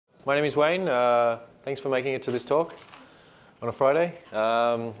My name is Wayne. Thanks for making it to this talk on a Friday,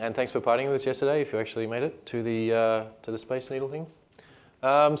 and thanks for partying with us yesterday if you actually made it to the Space Needle thing.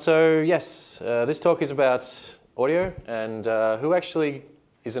 This talk is about audio, and who actually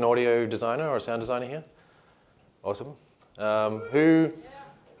is an audio designer or a sound designer here? Awesome.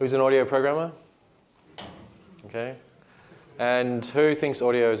 Who's an audio programmer? Okay. And who thinks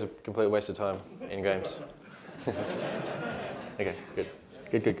audio is a complete waste of time in games? Okay,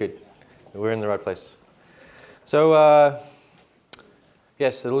 good. We're in the right place. So,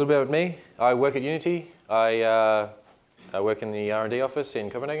 yes, a little bit about me. I work at Unity. I work in the R&D office in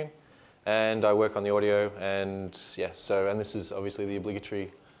Copenhagen, and I work on the audio. And and this is obviously the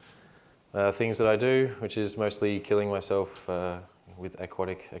obligatory things that I do, which is mostly killing myself with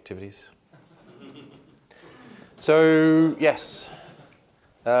aquatic activities. So, yes,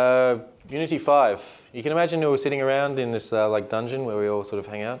 Unity 5. You can imagine we were sitting around in this like dungeon where we all sort of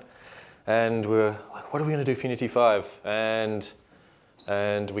hang out, and we were like, what are we going to do for Unity 5? And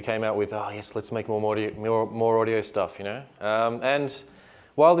we came out with, oh yes, let's make more audio stuff, you know. And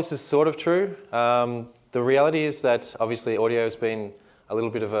while this is sort of true, the reality is that obviously audio has been a little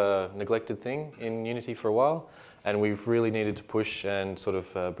bit of a neglected thing in Unity for a while, and we've really needed to push and sort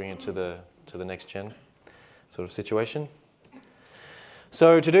of bring it to the next gen sort of situation.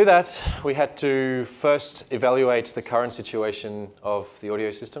 So to do that, we had to first evaluate the current situation of the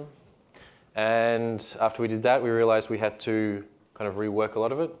audio system. And after we did that, we realized we had to kind of rework a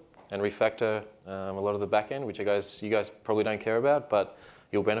lot of it and refactor a lot of the back end, which you guys probably don't care about, but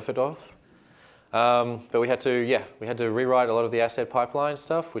you'll benefit of. But we had to rewrite a lot of the asset pipeline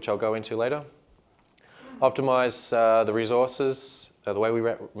stuff, which I'll go into later. Optimize the resources, the way we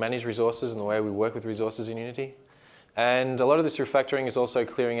manage resources and the way we work with resources in Unity. And a lot of this refactoring is also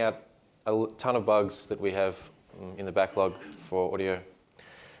clearing out a ton of bugs that we have in the backlog for audio.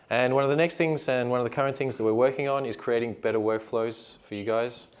 And one of the next things and one of the current things that we're working on is creating better workflows for you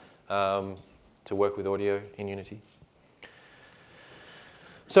guys to work with audio in Unity.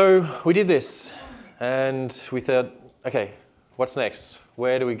 So we did this, and we thought, okay, what's next?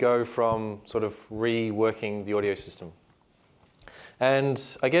 Where do we go from sort of reworking the audio system?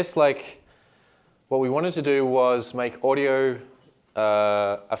 And I guess like what we wanted to do was make audio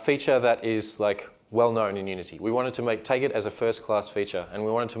a feature that is like well known in Unity. We wanted to take it as a first-class feature, and we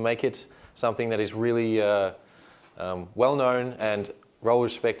wanted to make it something that is really well known and well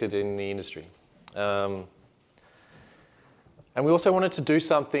respected in the industry. And we also wanted to do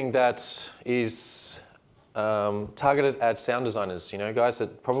something that is targeted at sound designers, you know, guys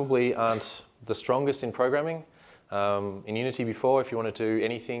that probably aren't the strongest in programming. In Unity before, if you want to do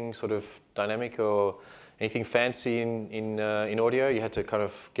anything sort of dynamic or anything fancy in audio, you had to kind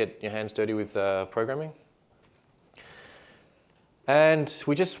of get your hands dirty with programming. And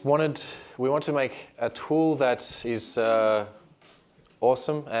we want to make a tool that is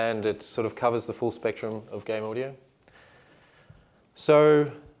awesome, and it sort of covers the full spectrum of game audio.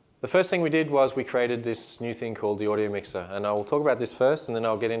 So the first thing we did was we created this new thing called the audio mixer, and I will talk about this first, and then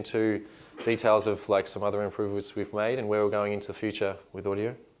I'll get into details of like some other improvements we've made and where we're going into the future with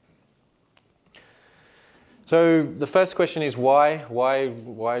audio. So the first question is why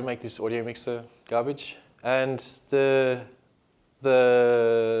make this audio mixer garbage? And the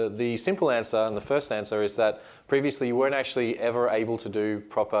simple answer and the first answer is that previously you weren't actually ever able to do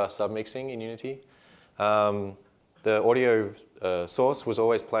proper submixing in Unity. The audio source was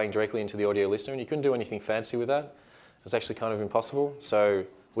always playing directly into the audio listener, and you couldn't do anything fancy with that. It was actually kind of impossible. So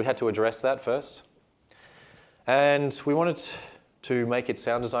we had to address that first. And we wanted to make it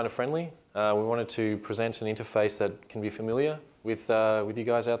sound designer friendly. We wanted to present an interface that can be familiar with you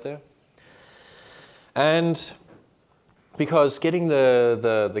guys out there. And because getting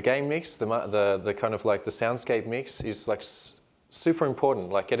the game mix, the kind of like the soundscape mix is like super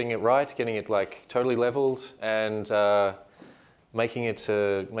important. Like getting it right, getting it like totally leveled, and making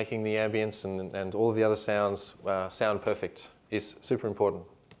the ambience and all of the other sounds sound perfect is super important.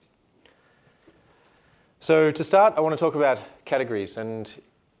 So to start, I want to talk about categories, and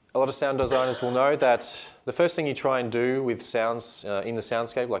a lot of sound designers will know that the first thing you try and do with sounds in the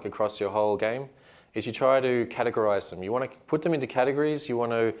soundscape, like across your whole game, is you try to categorize them. You want to put them into categories, you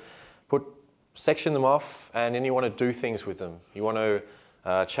want to section them off, and then you want to do things with them. You want to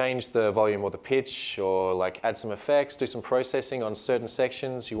change the volume or the pitch, or like add some effects, do some processing on certain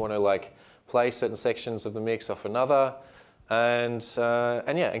sections. You want to like play certain sections of the mix off another, and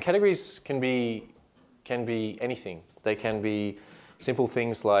categories can be anything. They can be simple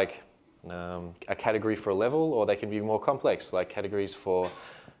things like a category for a level, or they can be more complex, like categories for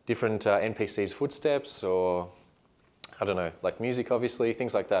different NPCs' footsteps, or I don't know, like music obviously,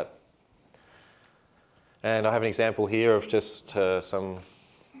 things like that. And I have an example here of just something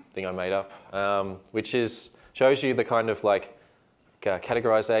I made up, which shows you the kind of like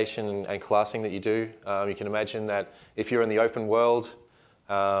categorization and classing that you do. You can imagine that if you're in the open world,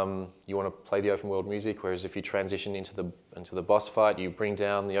 you want to play the open world music, whereas if you transition into the boss fight, you bring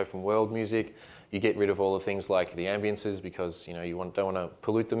down the open world music. You get rid of all the things like the ambiences because you don't want to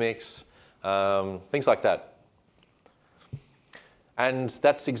pollute the mix, things like that. And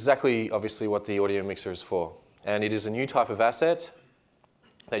that's exactly, obviously, what the audio mixer is for. And it is a new type of asset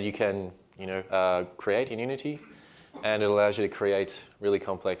that you can, create in Unity, and it allows you to create really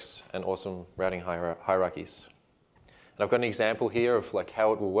complex and awesome routing hierarchies. And I've got an example here of like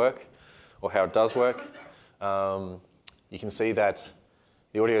how it will work, or how it does work. You can see that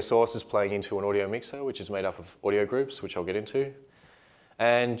the audio source is playing into an audio mixer, which is made up of audio groups, which I'll get into.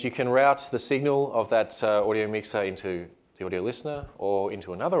 And you can route the signal of that audio mixer into the audio listener or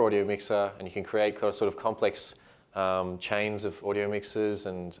into another audio mixer, and you can create sort of complex chains of audio mixers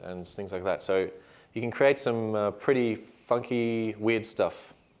and things like that. So you can create some pretty funky, weird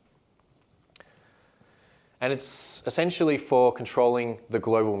stuff. And it's essentially for controlling the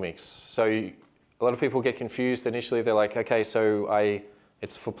global mix. So a lot of people get confused initially. They're like, okay, so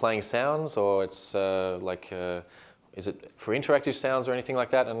it's for playing sounds, or it's is it for interactive sounds or anything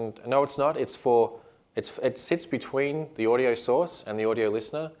like that? And no, it's not. It sits between the audio source and the audio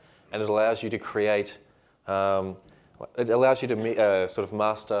listener, and it allows you to create, it allows you to sort of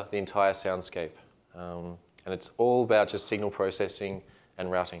master the entire soundscape. And it's all about just signal processing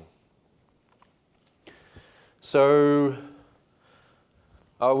and routing. So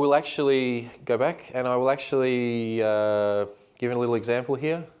I will actually go back and I will actually give a little example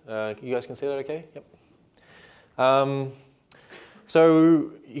here. You guys can see that okay? Yep.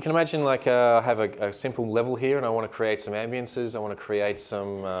 So you can imagine like I have a simple level here and I want to create some ambiences. I want to create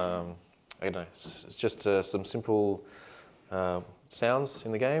some, I don't know, just some simple sounds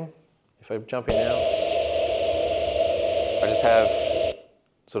in the game. If I jump in now, I just have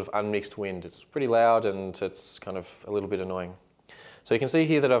sort of unmixed wind. It's pretty loud and it's kind of a little bit annoying. So you can see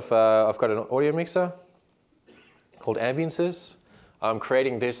here that I've got an audio mixer called ambiences. I'm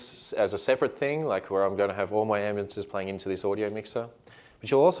creating this as a separate thing, like where I'm going to have all my ambiences playing into this audio mixer.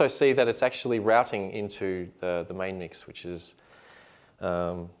 But you'll also see that it's actually routing into the main mix, which is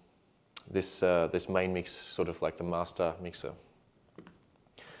this main mix, sort of like the master mixer.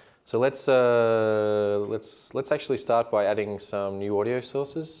 So let's actually start by adding some new audio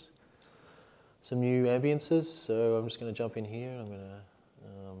sources, some new ambiences. So I'm just going to jump in here. I'm going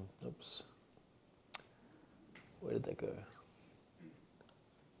to, oops, where did that go?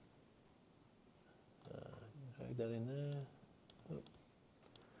 Drag that in there.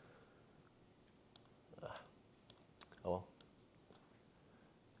 Oh well.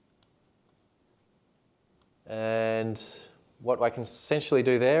 And what I can essentially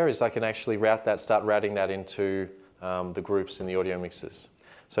do there is I can actually start routing that into the groups in the audio mixes.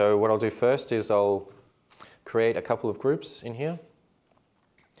 So what I'll do first is I'll create a couple of groups in here.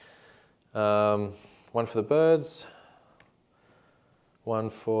 One for the birds, one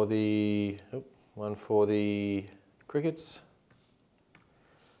for the crickets,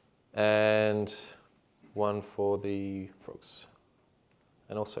 and one for the frogs.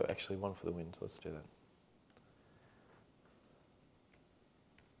 And also actually one for the wind. Let's do that.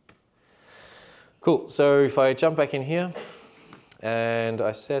 Cool, so if I jump back in here and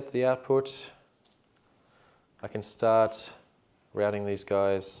I set the output, I can start routing these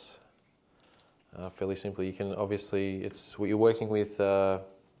guys fairly simply. You can obviously, you're working with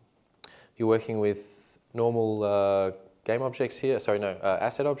normal game objects here. Sorry, no,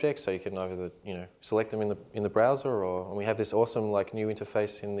 asset objects. So you can either select them in the browser, and we have this awesome like new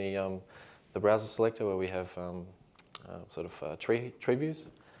interface in the browser selector where we have sort of tree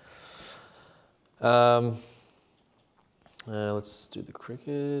views. Let's do the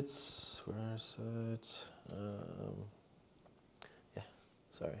crickets. Where is it? Yeah,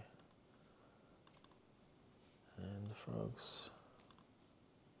 sorry. And the frogs.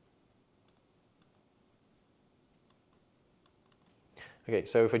 Okay,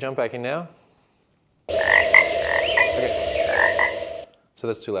 so if we jump back in now. Okay, so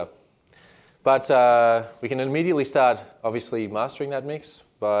that's too loud. But we can immediately start, obviously, mastering that mix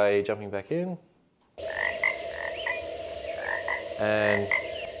by jumping back in. And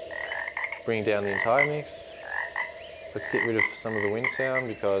bringing down the entire mix. Let's get rid of some of the wind sound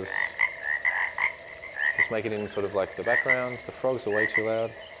because just make it in sort of like the background. The frogs are way too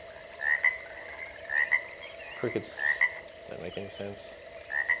loud. Crickets don't make any sense.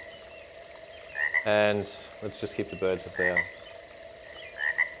 And let's just keep the birds as they are.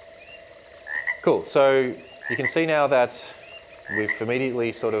 Cool, so you can see now that we've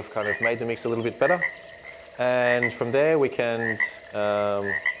immediately sort of kind of made the mix a little bit better. And from there we can,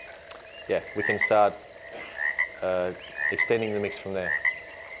 we can start extending the mix from there.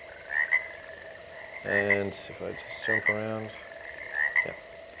 And if I just jump around, yeah.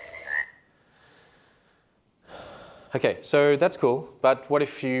 Okay, so that's cool, but what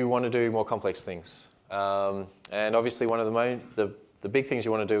if you want to do more complex things? And obviously one of the big things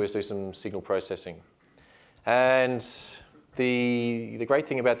you want to do is do some signal processing. And the great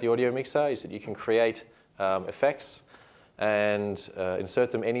thing about the audio mixer is that you can create effects and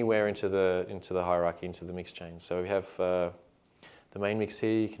insert them anywhere into the hierarchy, into the mix chain. So we have the main mix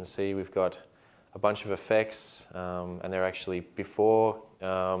here. You can see we've got a bunch of effects, and they're actually before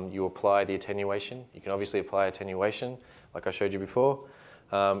you apply the attenuation. You can obviously apply attenuation, like I showed you before,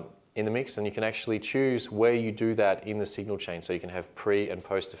 in the mix, and you can actually choose where you do that in the signal chain. So you can have pre and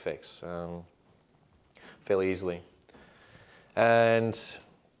post effects fairly easily. And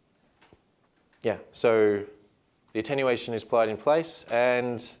yeah, so the attenuation is applied in place,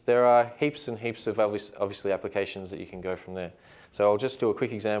 and there are heaps and heaps of obviously applications that you can go from there. So I'll just do a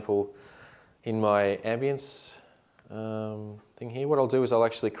quick example in my ambience thing here. What I'll do is I'll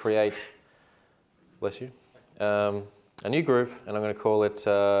actually create, bless you, a new group, and I'm going to call it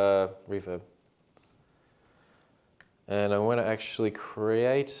reverb. And I'm going to actually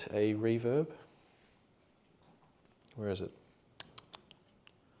create a reverb. Where is it?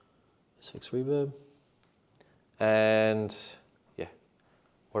 SX reverb. And yeah,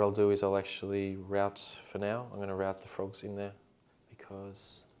 what I'll do is I'll actually route for now. I'm going to route the frogs in there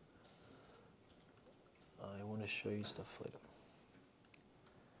because I want to show you stuff later.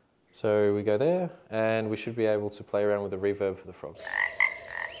 So we go there, and we should be able to play around with the reverb for the frogs.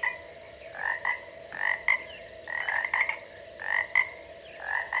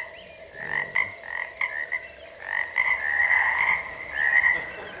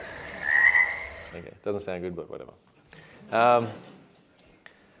 Okay, doesn't sound good, but whatever.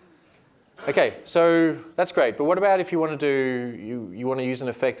 Okay, so that's great. But what about if you want to do you want to use an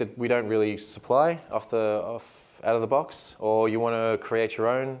effect that we don't really supply out of the box, or you want to create your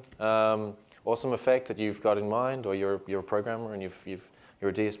own awesome effect that you've got in mind, or you're a programmer and you're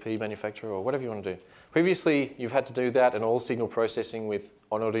a DSP manufacturer, or whatever you want to do. Previously, you've had to do that and all signal processing with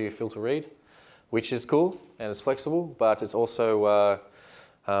on-audio filter read, which is cool and it's flexible, but it's also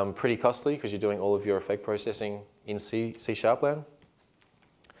pretty costly because you're doing all of your effect processing in C# land.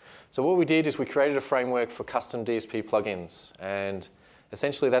 So what we did is we created a framework for custom DSP plugins, and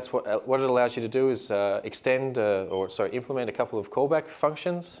essentially that's what it allows you to do is implement a couple of callback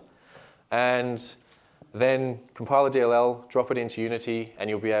functions, and then compile a DLL, drop it into Unity, and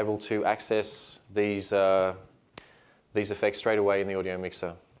you'll be able to access these effects straight away in the audio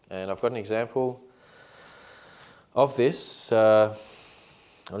mixer. And I've got an example of this. I'll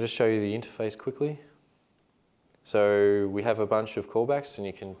just show you the interface quickly. So we have a bunch of callbacks, and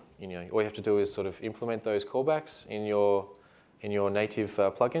all you have to do is sort of implement those callbacks in your native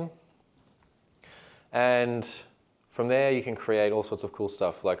plugin. And from there, you can create all sorts of cool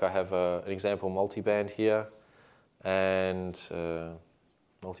stuff. Like I have an example multiband here, and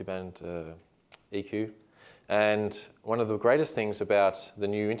multiband EQ. And one of the greatest things about the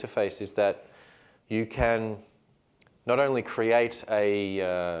new interface is that you can not only create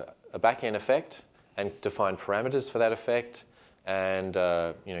a back-end effect and define parameters for that effect, and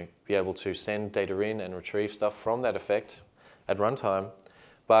be able to send data in and retrieve stuff from that effect at runtime.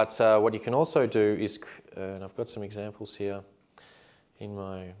 But what you can also do is, and I've got some examples here in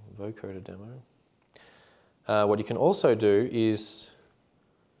my vocoder demo. What you can also do is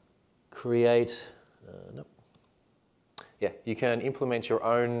create, you can implement your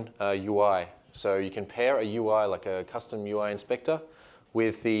own UI. So you can pair a UI, like a custom UI inspector,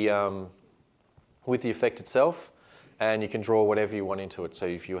 with the effect itself, and you can draw whatever you want into it. So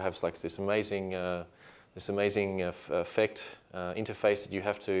if you have like this amazing effect interface that you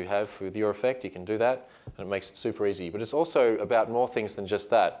have to have with your effect, you can do that, and it makes it super easy. But it's also about more things than just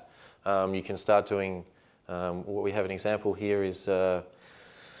that. You can start doing, what we have an example here is where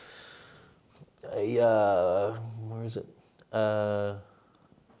is it?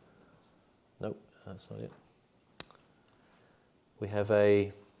 Nope, that's not it. We have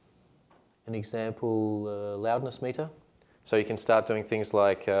an example loudness meter. So you can start doing things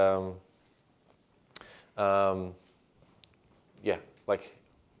like,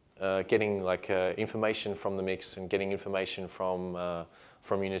 getting information from the mix and getting information from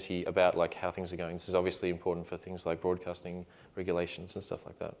Unity about like how things are going. This is obviously important for things like broadcasting regulations and stuff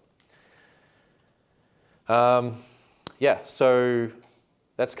like that. Yeah, so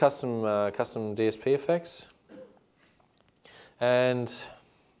that's custom DSP effects. And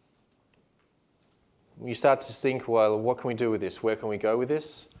you start to think, well, what can we do with this? Where can we go with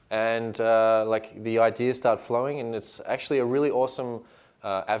this? And like the ideas start flowing, and it's actually a really awesome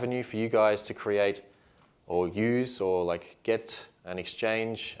avenue for you guys to create or use or like get and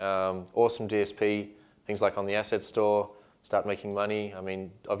exchange awesome DSP, things like on the asset store, start making money. I mean,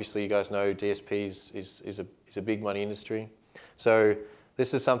 obviously you guys know DSPs is a big money industry. So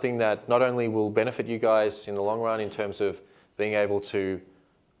this is something that not only will benefit you guys in the long run in terms of being able to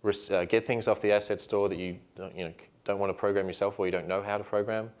get things off the asset store that you don't want to program yourself or you don't know how to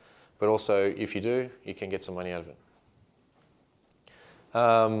program, but also if you do, you can get some money out of it.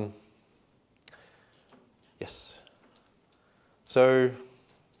 Yes. So,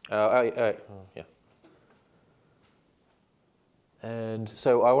 yeah. And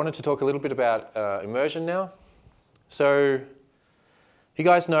so I wanted to talk a little bit about immersion now. So you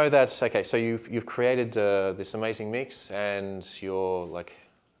guys know that, okay, so you've created this amazing mix and you're like,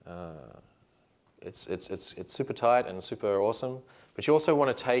 it's super tight and super awesome, but you also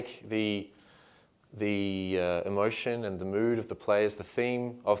want to take the emotion and the mood of the players, the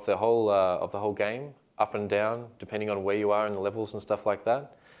theme of the whole game, up and down, depending on where you are in the levels and stuff like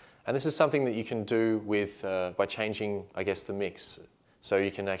that. And this is something that you can do with by changing, I guess, the mix. So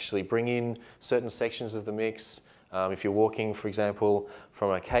you can actually bring in certain sections of the mix. If you're walking, for example,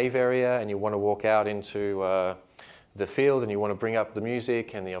 from a cave area and you want to walk out into the field and you want to bring up the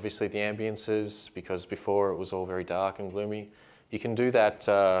music and obviously the ambiences, because before it was all very dark and gloomy, you can do that,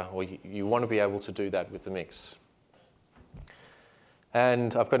 or you want to be able to do that with the mix.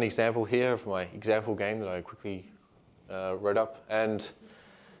 And I've got an example here of my example game that I quickly wrote up. And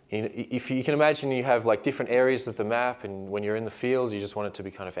if you can imagine, you have like different areas of the map, and when you're in the field, you just want it to be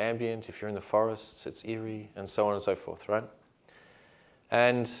kind of ambient. If you're in the forests, it's eerie, and so on and so forth, right?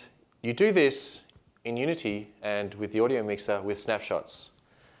 And you do this in Unity and with the audio mixer with snapshots.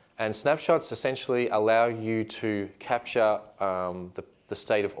 And snapshots essentially allow you to capture the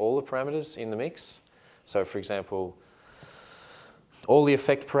state of all the parameters in the mix. So for example, all the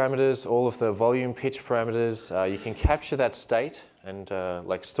effect parameters, all of the volume pitch parameters, you can capture that state and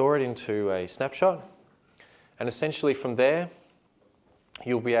like store it into a snapshot. And essentially from there,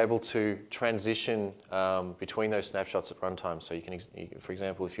 you'll be able to transition between those snapshots at runtime. So you can, for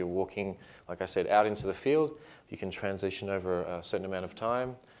example, if you're walking, like I said, out into the field, you can transition over a certain amount of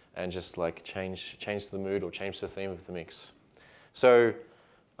time and just like change the mood or change the theme of the mix. So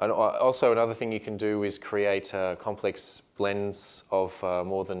and also another thing you can do is create complex blends of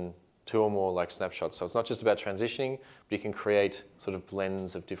more than 2 or more like snapshots. So it's not just about transitioning, but you can create sort of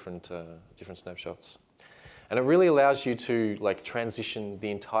blends of different snapshots. And it really allows you to like transition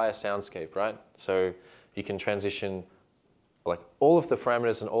the entire soundscape, right? So you can transition like all of the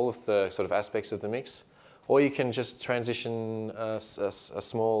parameters and all of the sort of aspects of the mix, or you can just transition a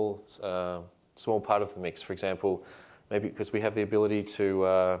small part of the mix. For example, maybe because we have the ability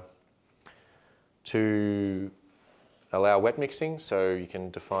to allow wet mixing, so you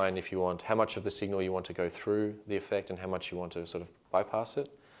can define if you want how much of the signal you want to go through the effect and how much you want to sort of bypass it.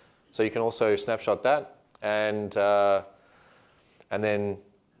 So you can also snapshot that and then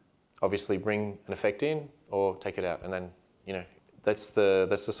obviously bring an effect in or take it out, and then that's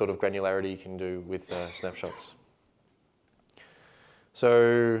the sort of granularity you can do with snapshots.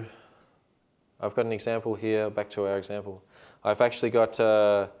 So I've got an example here. Back to our example, I've actually got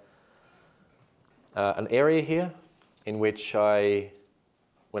an area here in which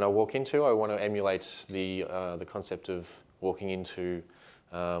when I walk into, I want to emulate the concept of walking into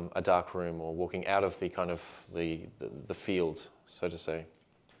a dark room or walking out of the kind of the field, so to say.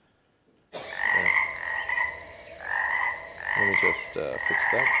 Yeah. Let me just fix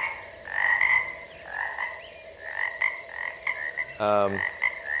that.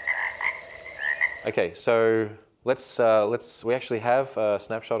 Okay, so we actually have a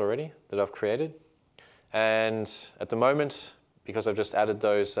snapshot already that I've created, and at the moment, because I've just added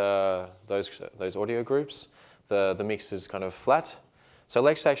those audio groups, the mix is kind of flat. So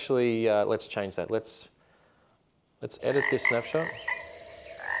let's actually let's change that. Let's edit this snapshot.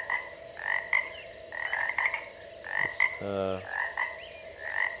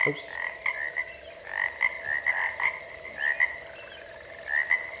 Oops.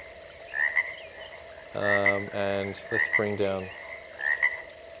 And let's bring down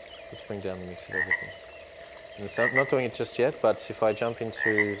the mix of everything. And so I'm not doing it just yet, but if I jump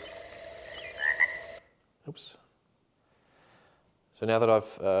into, oops. So now that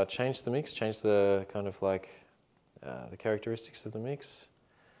I've changed the mix, changed the kind of like the characteristics of the mix,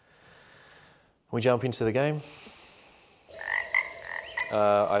 We jump into the game.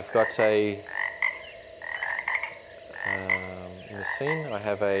 I've got in the scene, I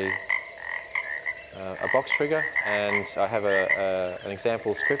have a box trigger, and I have an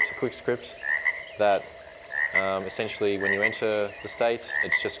example script, a quick script that essentially when you enter the state,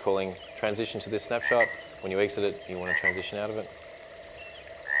 it's just calling transition to this snapshot. When you exit it, you want to transition out of it.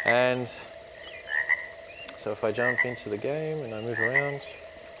 And so if I jump into the game and I move around,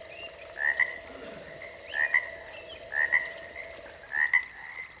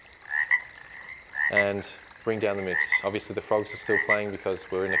 and bring down the mix. Obviously the frogs are still playing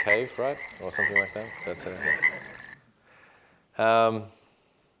because we're in a cave, right? Or something like that. That's yeah.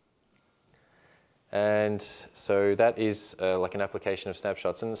 And so that is like an application of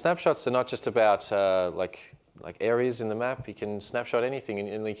snapshots. And the snapshots are not just about like areas in the map. You can snapshot anything,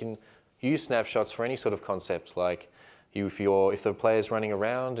 and you can use snapshots for any sort of concept. Like if the player's running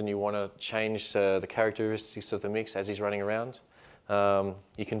around and you want to change the characteristics of the mix as he's running around,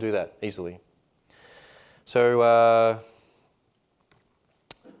 you can do that easily. So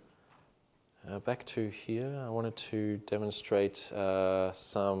back to here, I wanted to demonstrate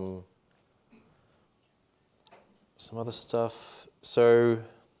some other stuff. So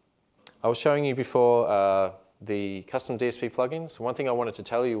I was showing you before the custom DSP plugins. One thing I wanted to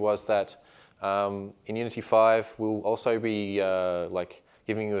tell you was that in Unity 5 we'll also be like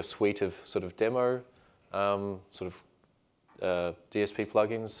giving you a suite of sort of demo DSP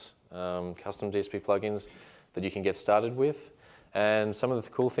plugins, custom DSP plugins that you can get started with. And some of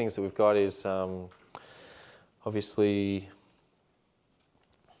the cool things that we've got is obviously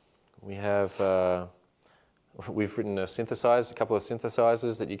we have we've written a couple of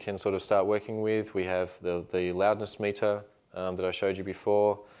synthesizers that you can sort of start working with. We have the loudness meter that I showed you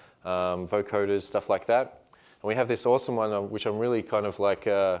before, vocoders, stuff like that. And we have this awesome one which I'm really kind of like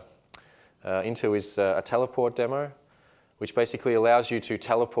into is a teleport demo, which basically allows you to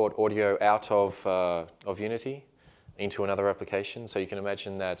teleport audio out of Unity into another application. So you can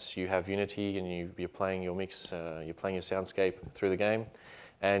imagine that you have Unity and you're playing your mix, you're playing your soundscape through the game,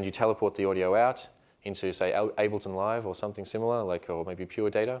 and you teleport the audio out into, say, Ableton Live or something similar, or maybe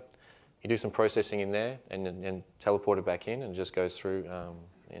Pure Data. You do some processing in there and teleport it back in, and it just goes through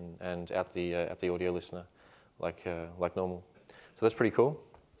and out the audio listener like normal. So that's pretty cool.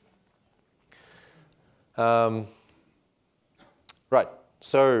 Right,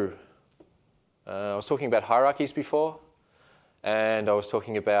 so I was talking about hierarchies before, and I was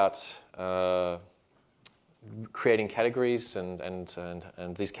talking about creating categories and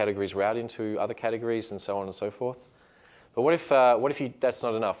these categories route into other categories and so on and so forth. But what if that's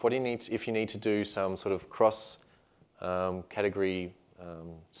not enough? What do you need if you need to do some sort of cross category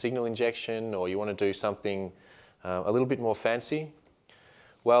signal injection, or you want to do something a little bit more fancy?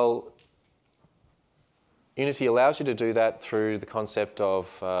 Well, Unity allows you to do that through the concept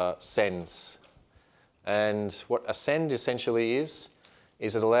of sends. And what a send essentially is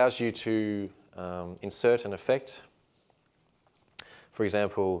it allows you to insert an effect, for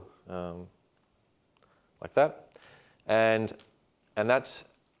example, like that. And that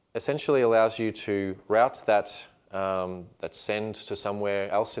essentially allows you to route that send to somewhere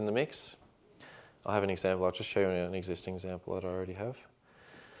else in the mix. I'll have an example. I'll just show you an existing example that I already have,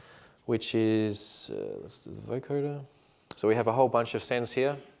 which is, let's do the vocoder. So we have a whole bunch of sends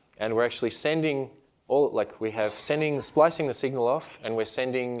here, and we're actually sending splicing the signal off, and we're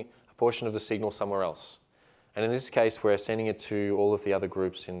sending a portion of the signal somewhere else. And in this case, we're sending it to all of the other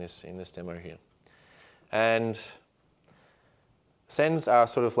groups in this demo here. And sends are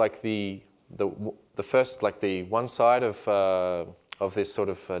sort of like the first, like the one side of this sort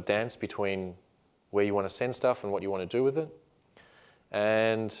of dance between where you want to send stuff and what you want to do with it.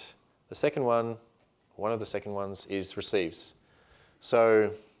 And the second one of the second ones is receives.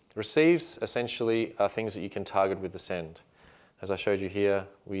 So receives essentially are things that you can target with the send. As I showed you here,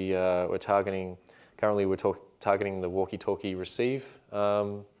 we're targeting the walkie-talkie receive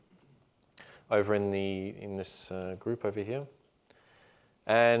over in this group over here.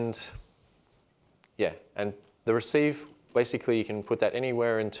 And yeah, and the receive, basically you can put that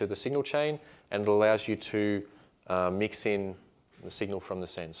anywhere into the signal chain, and it allows you to mix in the signal from the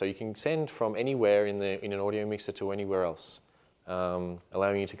send. So you can send from anywhere in an audio mixer to anywhere else,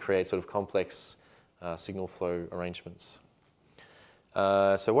 allowing you to create sort of complex signal flow arrangements.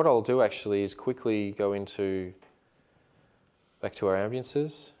 So what I'll do actually is quickly go back to our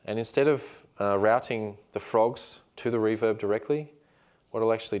ambiences, and instead of routing the frogs to the reverb directly, what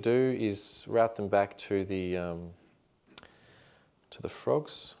I'll actually do is route them back to the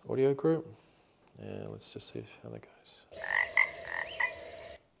frogs audio group. Let's just see how that goes.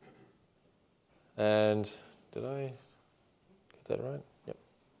 And did I get that right? Yep.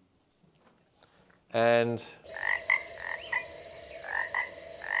 And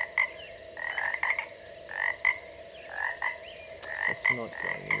it's not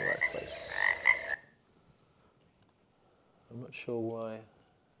going in the right place. I'm not sure why.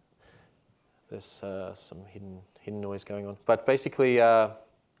 There's some hidden noise going on. But basically, then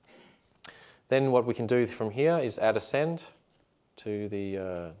what we can do from here is add a send to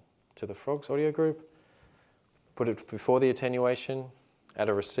the frogs audio group, put it before the attenuation, add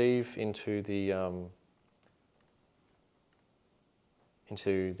a receive into the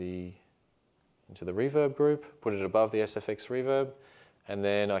reverb group, put it above the SFX reverb, and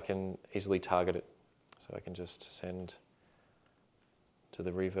then I can easily target it. So I can just send to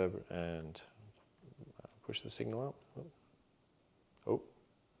the reverb and push the signal up. Oh.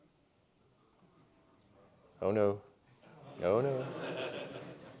 Oh no. Oh no.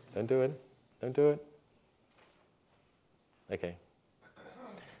 Don't do it. Don't do it. Okay.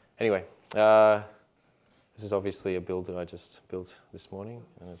 Anyway, this is obviously a build that I just built this morning,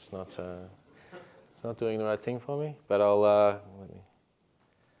 and it's not doing the right thing for me. But I'll let me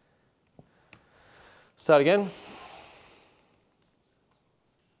start again.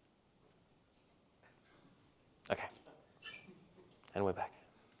 Okay, and we're back.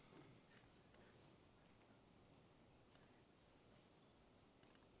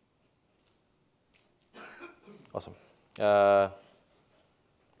 Awesome. But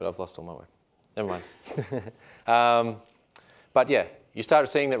I've lost all my work. Never mind. But yeah, you start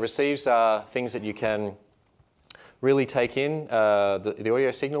seeing that receives are things that you can really take in the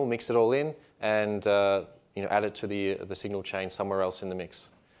audio signal, mix it all in, and add it to the signal chain somewhere else in the mix.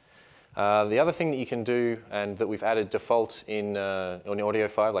 The other thing that you can do, and that we've added default on Audio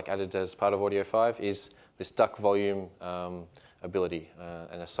 5, like added as part of Audio 5, is this duck volume ability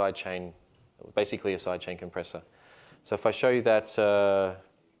and a sidechain, basically a sidechain compressor. So if I show you that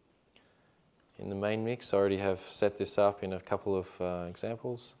in the main mix, I already have set this up in a couple of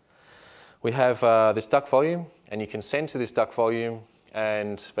examples. We have this duck volume, and you can send to this duck volume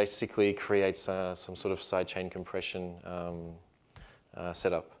and basically creates some sort of sidechain compression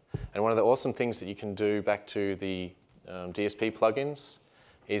setup. And one of the awesome things that you can do back to the DSP plugins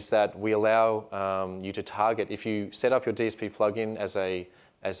is that we allow you to target, if you set up your DSP plugin as a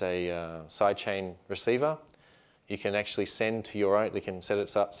sidechain receiver, you can actually send to your own, you can set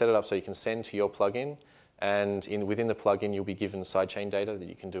it up so you can send to your plugin, and within the plugin you'll be given sidechain data that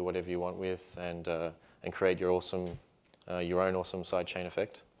you can do whatever you want with and create your own awesome sidechain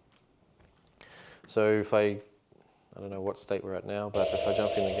effect. So if I don't know what state we're at now, but if I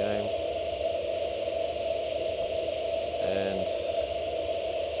jump in the game and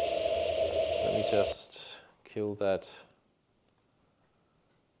let me just kill that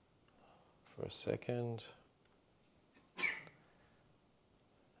for a second.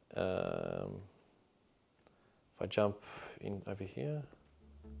 If I jump in over here,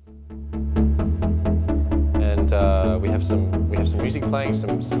 and we have some music playing,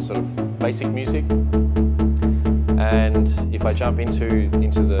 some sort of basic music. And if I jump into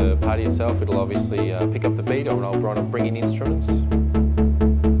the party itself, it'll obviously pick up the beat, or I'll want to bring in instruments.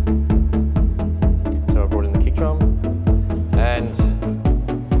 So I brought in the kick drum, and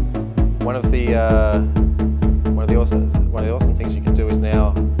one of the awesome things you can do is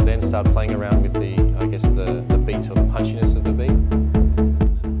now then start playing around with the beat or the punchiness of the beat.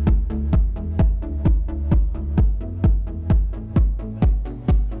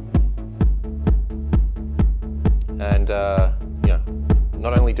 And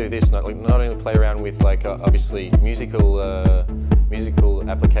not only do this, not only play around with obviously musical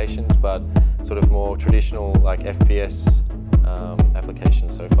applications, but sort of more traditional like FPS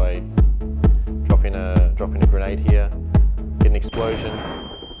applications. So if I drop in a grenade here, get an explosion,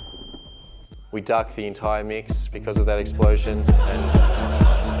 we duck the entire mix because of that explosion.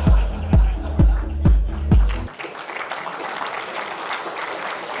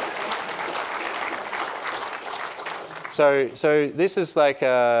 So this is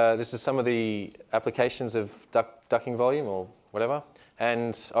this is some of the applications of ducking volume or whatever,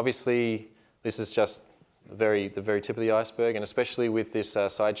 and obviously this is just the very tip of the iceberg, and especially with this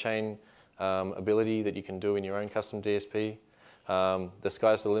sidechain ability that you can do in your own custom DSP, the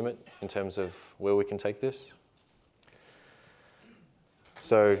sky's the limit in terms of where we can take this.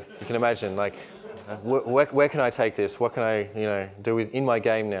 So you can imagine, like, where can I take this? What can I do in my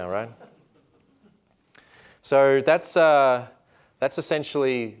game now, right? So that's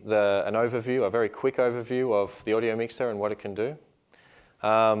essentially an overview, a very quick overview of the audio mixer and what it can do.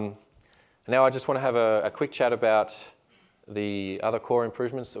 Now I just want to have a quick chat about the other core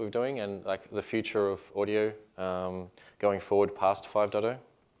improvements that we're doing and like the future of audio going forward past 5.0.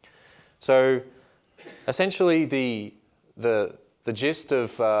 So essentially the gist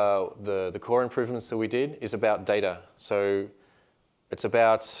of the core improvements that we did is about data. So it's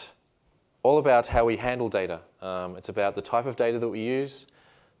all about how we handle data. It's about the type of data that we use,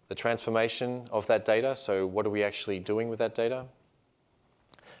 the transformation of that data, so what are we actually doing with that data,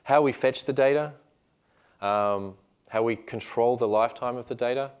 how we fetch the data, how we control the lifetime of the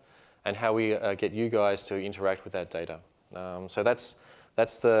data, and how we get you guys to interact with that data. So that's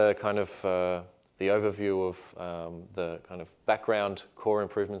the kind of the overview of the kind of background core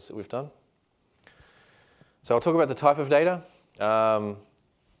improvements that we've done. So I'll talk about the type of data.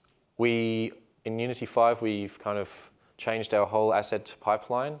 In Unity 5, we've kind of changed our whole asset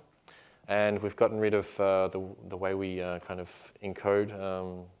pipeline, and we've gotten rid of the way we kind of encode.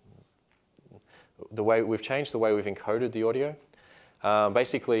 We've changed the way we've encoded the audio.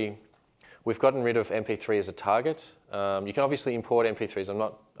 Basically, we've gotten rid of MP3 as a target. You can obviously import MP3s.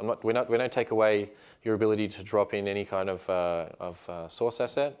 We don't take away your ability to drop in any kind of source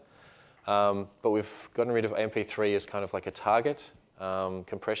asset, but we've gotten rid of MP3 as kind of like a target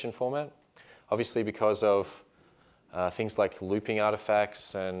compression format. Obviously, because of things like looping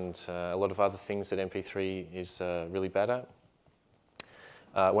artifacts and a lot of other things that MP3 is really bad at.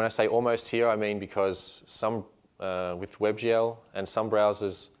 When I say almost here, I mean because some, with WebGL and some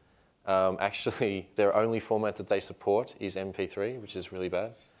browsers, actually their only format that they support is MP3, which is really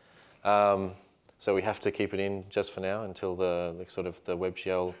bad. So we have to keep it in just for now until the sort of the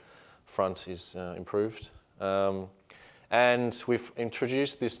WebGL front is improved. And we've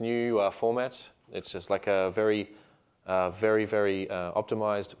introduced this new format. It's just like a very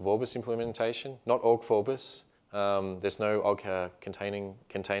optimized Vorbis implementation, not org Vorbis. There's no org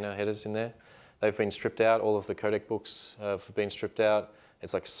container headers in there. They've been stripped out. All of the codec books have been stripped out.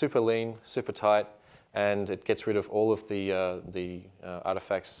 It's like super lean, super tight, and it gets rid of all of the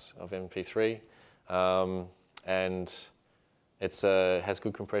artifacts of MP3. And it has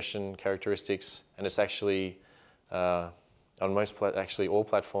good compression characteristics, and it's actually on actually all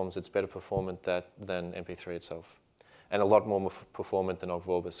platforms, it's better performant than MP3 itself, and a lot more performant than org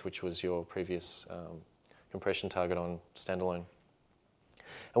Vorbis, which was your previous compression target on standalone.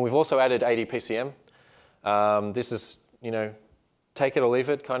 And we've also added 80 PCM. This is, take it or leave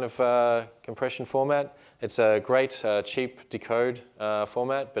it kind of compression format. It's a great, cheap decode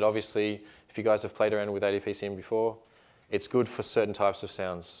format, but obviously, if you guys have played around with 80 PCM before, it's good for certain types of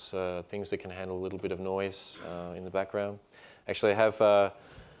sounds, things that can handle a little bit of noise in the background. Actually, I have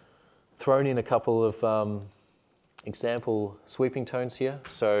thrown in a couple of example sweeping tones here.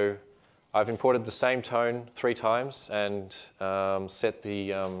 So I've imported the same tone 3 times and set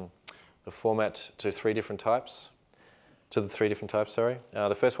the format to 3 different types. The 3 different types, sorry.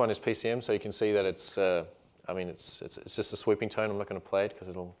 The first one is PCM, so you can see that it's, it's just a sweeping tone. I'm not going to play it because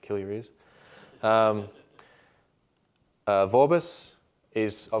it'll kill your ears. Vorbis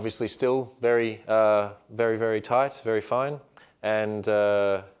is obviously still very tight, very fine, and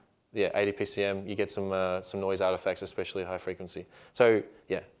yeah, 80 PCM, you get some noise artifacts, especially high frequency. So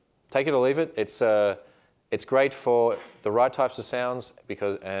yeah, take it or leave it. It's great for the right types of sounds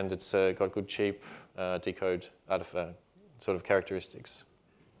and it's got good cheap decode artifact sort of characteristics.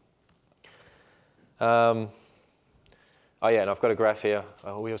 Oh yeah, and I've got a graph here.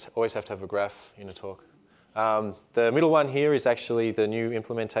 We always have to have a graph in a talk. The middle one here is actually the new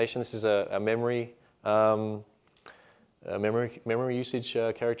implementation. This is a memory usage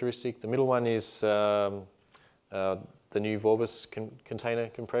characteristic. The middle one is the new Vorbis container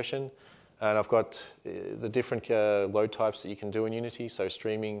compression. And I've got the different load types that you can do in Unity, so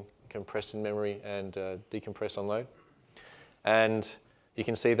streaming, compressed in memory, and decompress on load. And you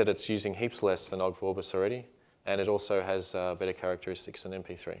can see that it's using heaps less than org Vorbis already, and it also has better characteristics than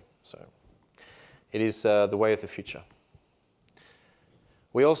MP3. So it is the way of the future.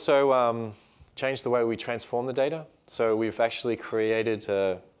 We also changed the way we transform the data. So we've actually created,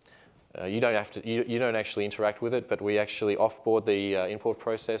 you don't actually interact with it, but we actually offboard the import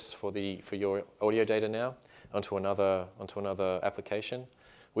process for your audio data now onto another application,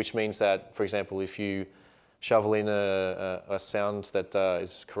 which means that, for example, if you shovel in a sound that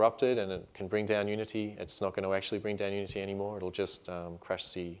is corrupted and it can bring down Unity, it's not going to actually bring down Unity anymore. It'll just crash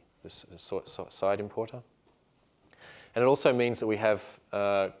the side importer. And it also means that we have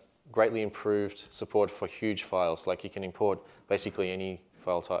greatly improved support for huge files. Like you can import basically any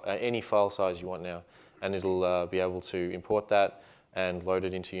file type, any file size you want now, and it'll be able to import that and load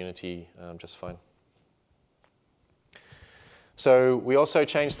it into Unity just fine. So we also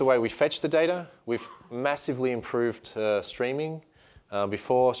changed the way we fetch the data. We've massively improved streaming.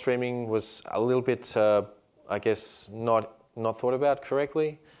 Before, streaming was a little bit, I guess, not thought about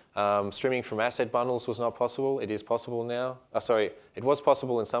correctly. Streaming from asset bundles was not possible. It is possible now. Sorry, it was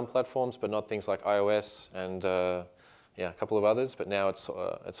possible in some platforms, but not things like iOS and yeah, a couple of others. But now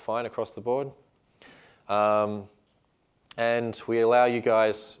it's fine across the board. And we allow you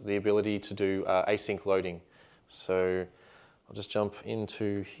guys the ability to do async loading. So I'll just jump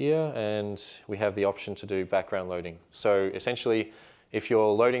into here, and we have the option to do background loading. So essentially, if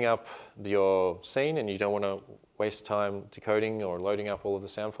you're loading up your scene and you don't want to waste time decoding or loading up all of the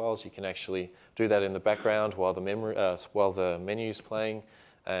sound files, you can actually do that in the background while the menu's playing,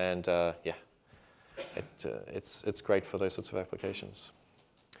 and yeah, it's great for those sorts of applications.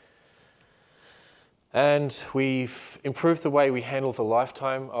 And we've improved the way we handle the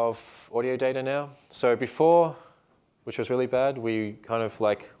lifetime of audio data now. So before, which was really bad, we kind of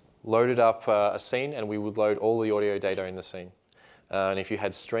like loaded up a scene and we would load all the audio data in the scene. And if you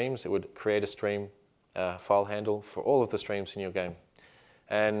had streams, it would create a stream file handle for all of the streams in your game.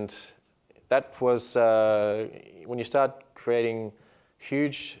 And that was, when you start creating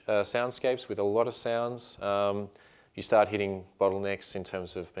huge soundscapes with a lot of sounds, you start hitting bottlenecks in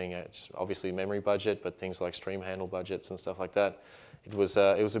terms of being just obviously memory budget, but things like stream handle budgets and stuff like that. It was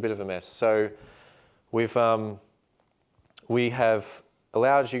a bit of a mess. So we have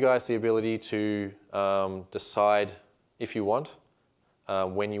allowed you guys the ability to decide if you want,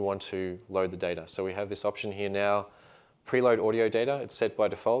 when you want to load the data. So we have this option here now, preload audio data. It's set by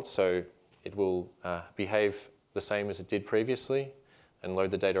default, so it will behave the same as it did previously and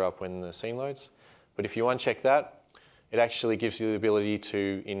load the data up when the scene loads. But if you uncheck that, it actually gives you the ability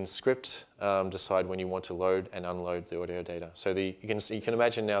to, in script, decide when you want to load and unload the audio data. So you can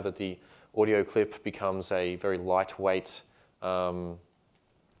imagine now that the audio clip becomes a very lightweight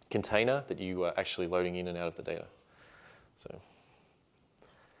container that you are actually loading in and out of the data. So,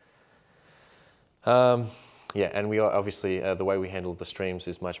 yeah, and we are obviously the way we handle the streams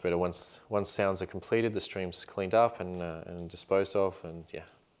is much better. Once sounds are completed, the stream's cleaned up and disposed of, and yeah.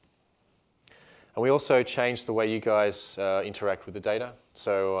 And we also changed the way you guys interact with the data.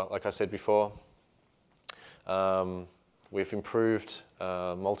 So like I said before, we've improved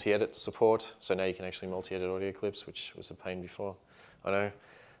multi-edit support. So now you can actually multi-edit audio clips, which was a pain before, I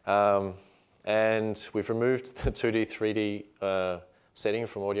know. And we've removed the 2D, 3D setting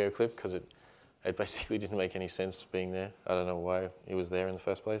from audio clip because it basically didn't make any sense being there. I don't know why it was there in the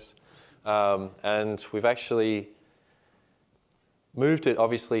first place. And we've actually moved it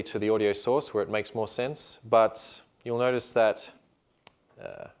obviously to the audio source where it makes more sense, but you'll notice that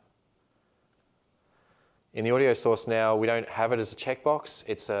in the audio source now, we don't have it as a checkbox.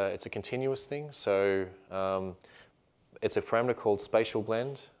 It's a continuous thing. So it's a parameter called spatial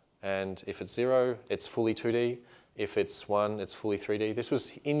blend, and if it's 0, it's fully 2D. If it's 1, it's fully 3D. This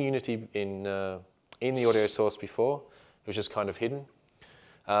was in Unity in the audio source before. It was just kind of hidden.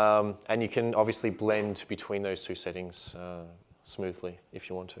 And you can obviously blend between those two settings smoothly if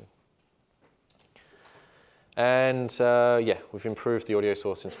you want to. And yeah, we've improved the audio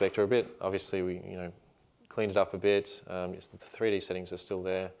source inspector a bit. Obviously, we cleaned it up a bit. The 3D settings are still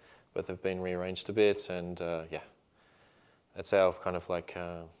there, but they've been rearranged a bit. And yeah, that's our kind of like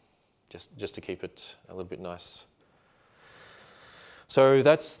just to keep it a little bit nice. So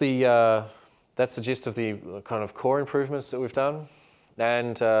that's the gist of the kind of core improvements that we've done.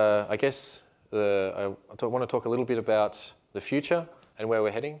 And I guess I want to talk a little bit about the future and where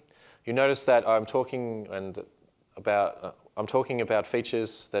we're heading. You notice that I'm talking about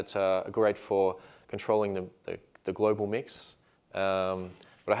features that are great for controlling the global mix, but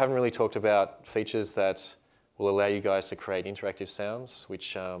I haven't really talked about features that will allow you guys to create interactive sounds,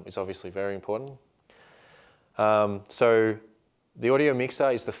 which is obviously very important. So the audio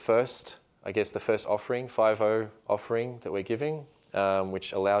mixer is the first offering, 5.0 offering that we're giving,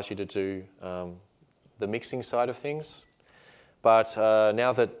 which allows you to do the mixing side of things. But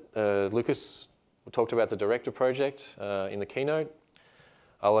now that Lucas talked about the Director project in the keynote,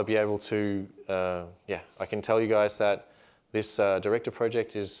 I'll be able to, I can tell you guys that this Director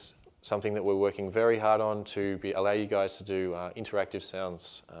project is something that we're working very hard on to allow you guys to do interactive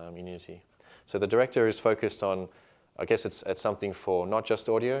sounds in Unity. So the Director is focused on, I guess it's something for not just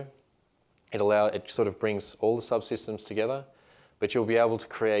audio. It sort of brings all the subsystems together, but you'll be able to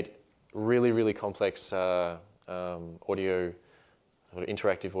create really, really complex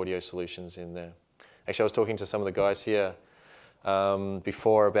interactive audio solutions in there. Actually, I was talking to some of the guys here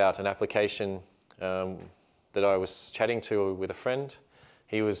before about an application that I was chatting to with a friend.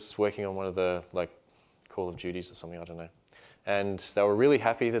 He was working on one of the Call of Duties or something, I don't know. and they were really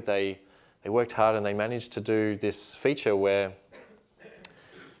happy that they worked hard and they managed to do this feature where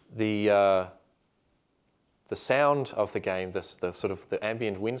the sound of the game, the sort of the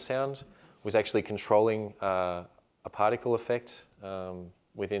ambient wind sound, was actually controlling a particle effect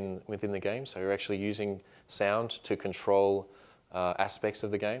within the game. So you're actually using sound to control aspects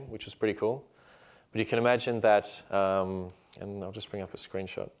of the game, which was pretty cool. But you can imagine that, and I'll just bring up a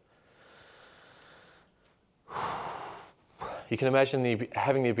screenshot. You can imagine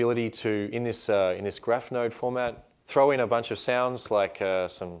having the ability to, in this graph node format, throw in a bunch of sounds like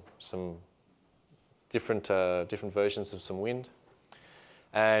some different versions of some wind,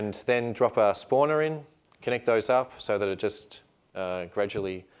 and then drop a spawner in, connect those up so that it just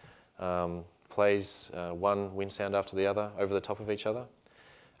gradually plays one wind sound after the other over the top of each other.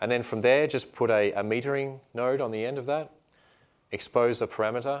 And then from there, just put a metering node on the end of that, expose a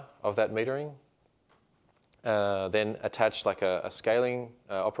parameter of that metering, then attach like a scaling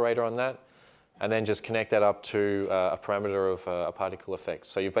operator on that, and then just connect that up to a parameter of a particle effect.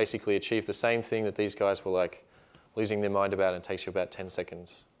 So you've basically achieved the same thing that these guys were like losing their mind about, and it takes you about 10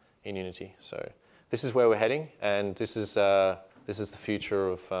 seconds in Unity. So this is where we're heading, and this is the future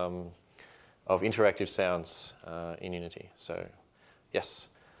of interactive sounds in Unity. So yes.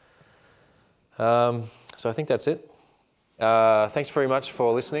 So I think that's it. Thanks very much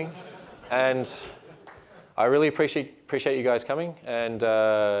for listening, and I really appreciate you guys coming and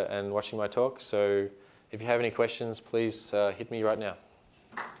watching my talk. So if you have any questions, please hit me right now.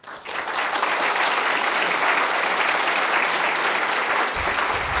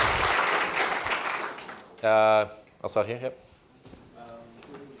 I'll start here. Yep.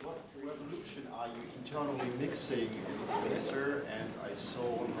 What resolution are you internally mixing in the mixer? And I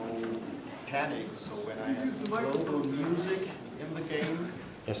saw no panning. So when I have global music in the game,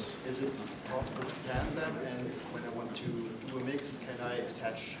 yes, is it possible to pan them? And when I want to do a mix, can I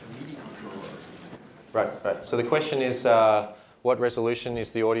attach a MIDI controller? Right. So the question is, what resolution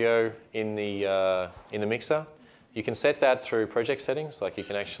is the audio in the mixer? You can set that through project settings. Like you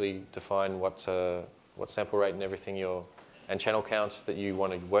can actually define what sample rate and everything and channel count that you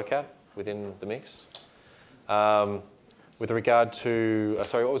want to work at within the mix. With regard to,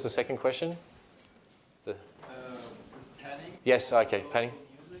 sorry, what was the second question? Panning? Yes, okay, panning.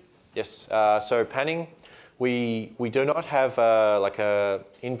 Yes, so panning, we do not have like a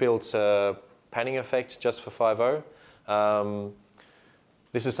inbuilt panning effect just for 5.0.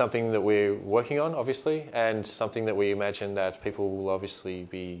 This is something that we're working on, obviously, and something that we imagine that people will obviously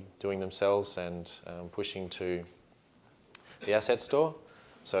be doing themselves and pushing to the asset store.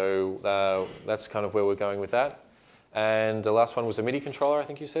 So that's kind of where we're going with that. And the last one was a MIDI controller, I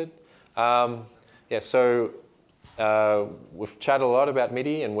think you said. Yeah, so we've chatted a lot about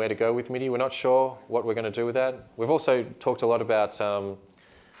MIDI and where to go with MIDI. We're not sure what we're going to do with that. We've also talked a lot about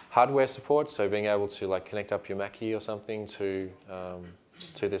hardware support, so being able to like connect up your Mackie or something to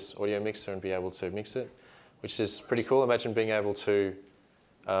this audio mixer and be able to mix it, which is pretty cool. Imagine being able to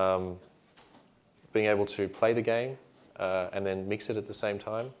play the game and then mix it at the same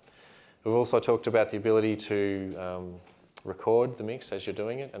time. We've also talked about the ability to record the mix as you're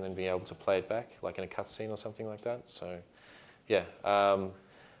doing it and then being able to play it back, like in a cutscene or something like that. So, yeah,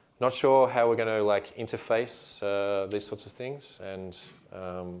 not sure how we're going to like interface these sorts of things and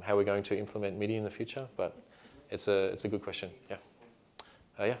how we're going to implement MIDI in the future, but it's a good question. Yeah.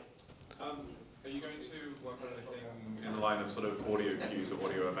 Yeah. Are you going to work on anything in the line of sort of audio cues or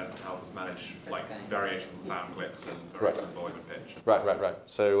audio events to help us manage like variations in sound clips and variations in volume and pitch? Right.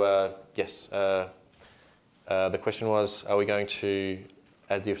 So yes, the question was, are we going to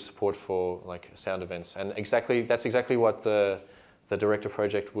add the support for like sound events? And that's exactly what the director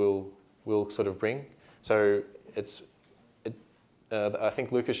project will sort of bring. So I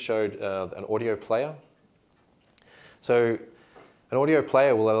think Lucas showed an audio player. So an audio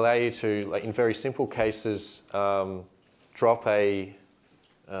player will allow you to, like, in very simple cases, drop a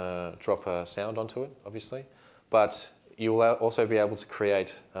sound onto it, obviously, but you will also be able to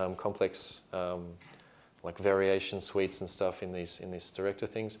create complex like variation suites and stuff in these director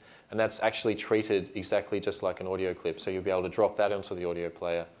things, and that's actually treated exactly just like an audio clip. So you'll be able to drop that onto the audio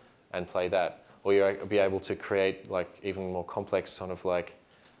player and play that, or you'll be able to create like even more complex sort of like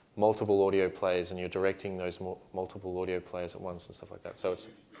multiple audio players, and you're directing those multiple audio players at once and stuff like that. So it's.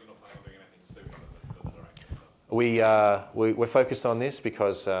 You're not planning on doing anything similar than the directing stuff? We're focused on this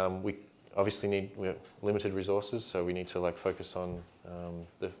because we obviously we have limited resources, so we need to like focus on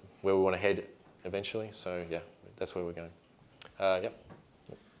where we want to head eventually. So yeah, that's where we're going. Yep.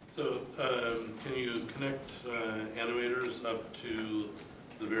 So can you connect animators up to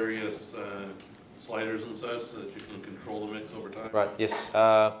the various sliders and such so that you can control the mix over time? Right, yes.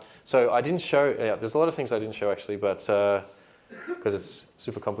 So I didn't show, there's a lot of things I didn't show actually, but because it's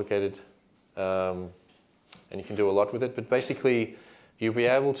super complicated and you can do a lot with it. But basically, you'll be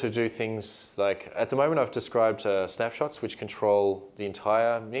able to do things like, at the moment I've described snapshots which control the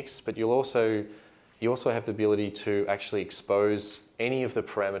entire mix, but you also have the ability to actually expose any of the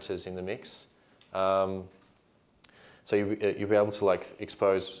parameters in the mix. So you'll be able to like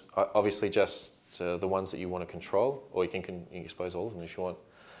expose obviously just the ones that you want to control, or you can expose all of them if you want.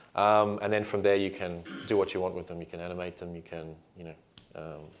 And then from there you can do what you want with them. You can animate them. You can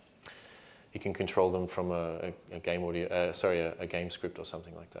you can control them from a game audio, a game script or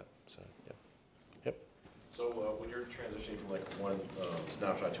something like that. So yeah, yep. So when you're transitioning from like one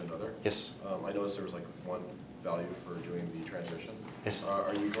snapshot to another, yes. I noticed there was like one value for doing the transition. Yes.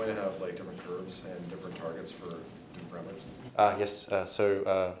 Are you going to have like different curves and different targets for different parameters? Yes.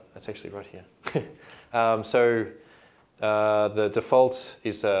 So that's actually right here. The default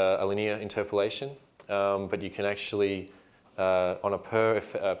is a linear interpolation, but you can actually on a per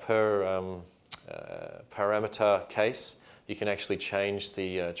parameter case, you can actually change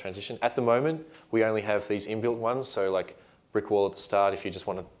the transition. At the moment, we only have these inbuilt ones, so like brick wall at the start if you just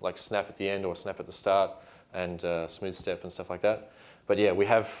want to like snap at the end or snap at the start, and smooth step and stuff like that. But yeah, we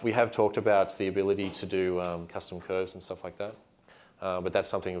have talked about the ability to do custom curves and stuff like that. But that's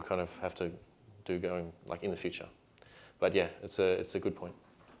something we'll kind of have to do going like in the future. But yeah, it's a good point.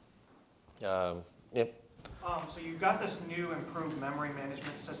 Yep. So you've got this new improved memory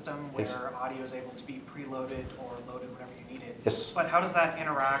management system where yes. audio is able to be preloaded or loaded whenever you need it. Yes. But how does that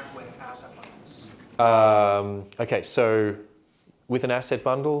interact with asset bundles? Okay, so with an asset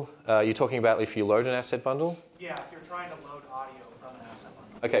bundle, you're talking about if you load an asset bundle? Yeah, if you're trying to load audio from an asset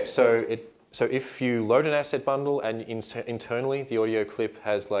bundle. Okay, so if you load an asset bundle and internally the audio clip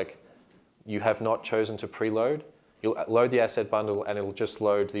has like, you have not chosen to preload, you'll load the asset bundle and it'll just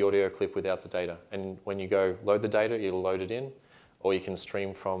load the audio clip without the data. And when you go load the data, it'll load it in, or you can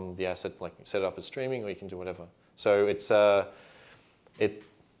stream from the asset, like set it up as streaming, or you can do whatever. So it's yeah.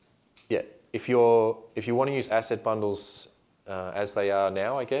 If you want to use asset bundles as they are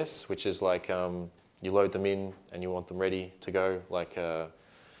now, I guess, which is like you load them in and you want them ready to go, like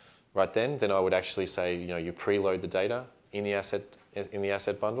right then I would actually say you preload the data in the asset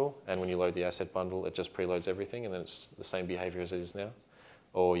bundle, and when you load the asset bundle, it just preloads everything, and then it's the same behavior as it is now.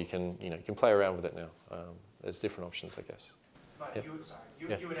 Or you can you can play around with it now. There's different options, I guess. But Yep.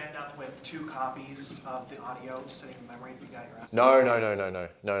 you would end up with 2 copies of the audio sitting in memory if you got your asset. No.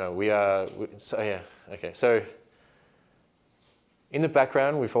 So yeah, okay. So in the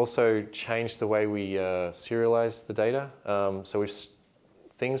background, we've also changed the way we serialize the data. So we've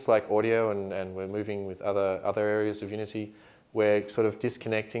things like audio, and we're moving with other areas of Unity. We're sort of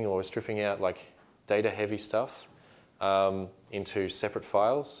disconnecting or stripping out like data-heavy stuff into separate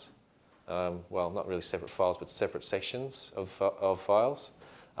files. Well, not really separate files, but separate sections of files.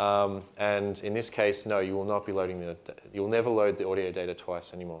 And in this case, no, you will not be loading you'll never load the audio data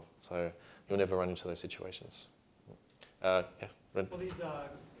twice anymore. So you'll never run into those situations. Yeah. Well, these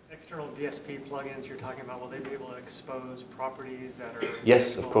external DSP plugins you're talking about, will they be able to expose properties that are...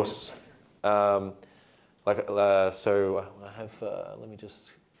 Yes, of course. So I have, let me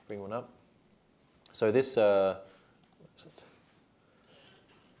just bring one up. So this, what is it?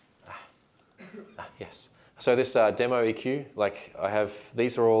 Yes. So this demo EQ, like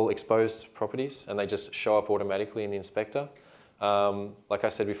these are all exposed properties and they just show up automatically in the inspector. Like I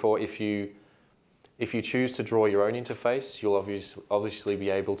said before, if you choose to draw your own interface, you'll obviously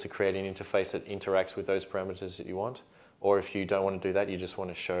be able to create an interface that interacts with those parameters that you want. Or if you don't want to do that, you just want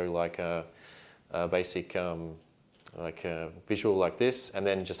to show like a basic visual like this, and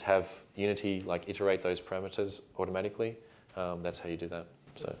then just have Unity like iterate those parameters automatically. That's how you do that.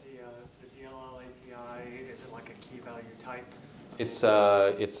 So the DLL API, is it like a key value type? it's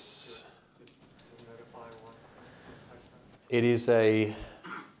To notify what type it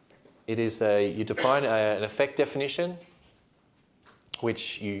is a you define an effect definition,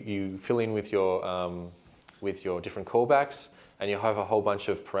 which you fill in with your different callbacks, and you have a whole bunch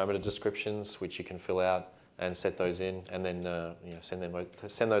of parameter descriptions which you can fill out and set those in, and then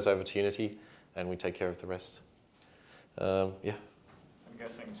send those over to Unity, and we take care of the rest. Yeah. I'm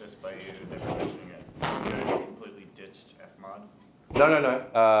guessing just by you never mentioning it, you guys completely ditched fmod? No,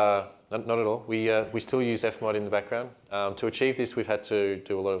 not at all. We still use fmod in the background. To achieve this, we've had to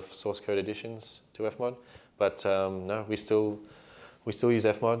do a lot of source code additions to fmod, but no, we still use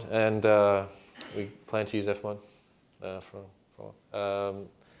fmod, and we plan to use fmod for.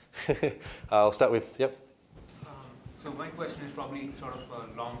 I'll start with, yep. So my question is probably sort of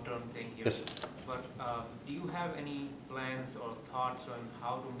a long-term thing here. Yes. But do you have any plans or thoughts on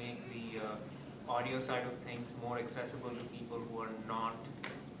how to make the audio side of things more accessible to people who are not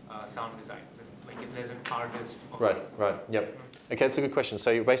sound designers? Like if there's an artist. Right. Yep. Okay, that's a good question.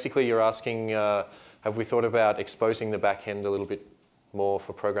 So basically you're asking, have we thought about exposing the back end a little bit more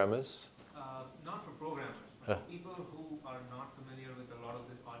for programmers? Not for programmers, but for people who are not familiar with a lot of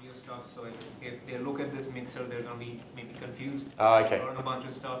this audio stuff. So if they look at this mixer, they're going to be maybe confused. Okay. Learn a bunch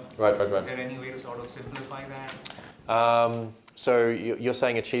of stuff. Right. Is there any way to sort of simplify that? So you're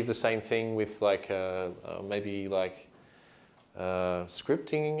saying achieve the same thing with like maybe like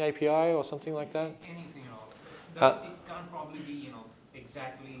scripting API or something like that? Anything at all. It can't probably be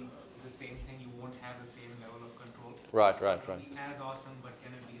exactly the same thing. You won't have the same level of control. It can be as awesome, but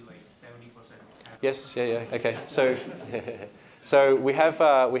can it be like 70%? Yes. Yeah. Okay. So we have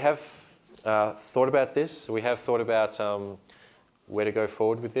thought about this. We have thought about where to go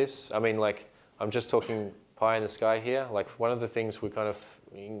forward with this. I mean, like I'm just talking pie in the sky here. Like one of the things we kind of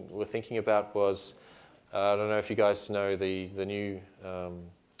were thinking about was I don't know if you guys know the new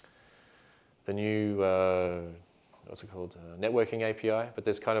what's it called, networking API, but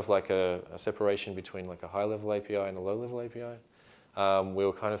there's kind of like a separation between like a high-level API and a low-level API. We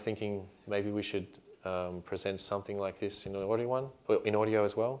were kind of thinking maybe we should present something like this in audio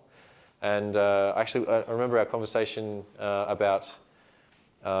as well. And actually, I remember our conversation about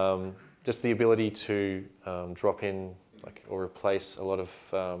just the ability to drop in like or replace a lot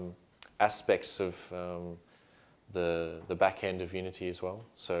of aspects of the back end of Unity as well.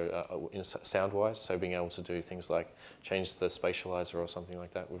 So sound-wise, so being able to do things like change the spatializer or something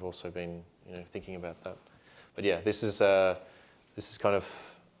like that. We've also been thinking about that. But yeah, this is kind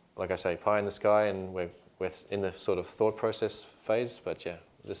of like I say, pie in the sky, and we're in the sort of thought process phase. But yeah,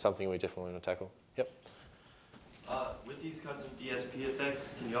 this is something we definitely want to tackle. Yep. With these custom DSP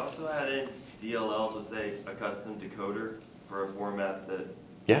effects, can you also add in DLLs with, say, a custom decoder for a format that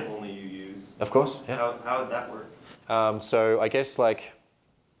only you use? Of course, yeah. How would that work? So I guess like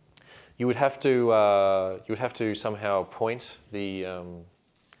you would have to somehow point the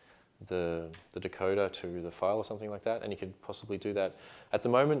decoder to the file or something like that, and you could possibly do that. At the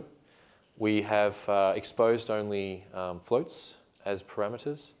moment, we have exposed only floats as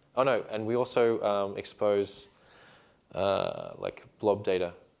parameters. Oh no, and we also expose like blob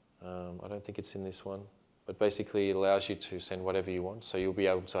data. I don't think it's in this one, but basically it allows you to send whatever you want. So you'll be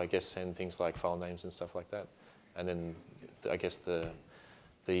able to, I guess, send things like file names and stuff like that, and then I guess the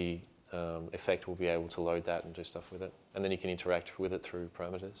effect will be able to load that and do stuff with it, and then you can interact with it through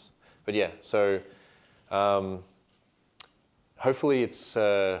parameters. But yeah, so hopefully it's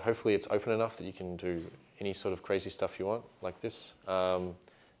open enough that you can do any sort of crazy stuff you want like this, and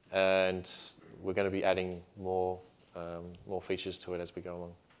we're going to be adding more features to it as we go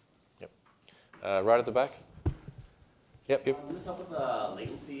along. Yep. Right at the back. Yep. Does this help with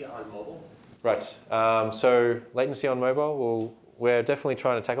latency on mobile? Right. So latency on mobile, well, we're definitely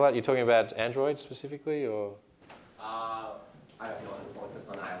trying to tackle that. You're talking about Android specifically, or? I don't know, just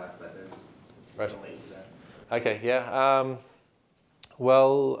on iOS, but there's some latency there. Okay. Yeah.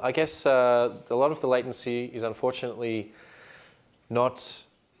 Well, I guess a lot of the latency is unfortunately not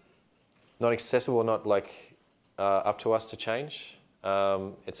accessible, not like up to us to change.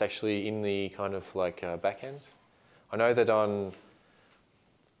 It's actually in the kind of like back end. I know that on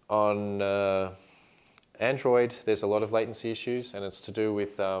Android there's a lot of latency issues, and it's to do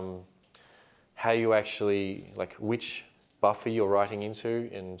with how you actually, like which buffer you're writing into,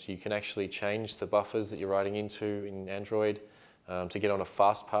 and you can actually change the buffers that you're writing into in Android to get on a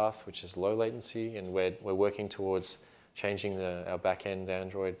fast path, which is low latency, and we're working towards changing our back-end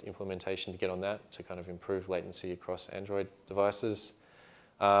Android implementation to get on that, to kind of improve latency across Android devices.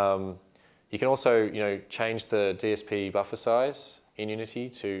 You can also, change the DSP buffer size in Unity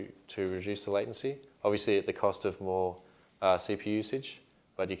to reduce the latency, obviously at the cost of more CPU usage,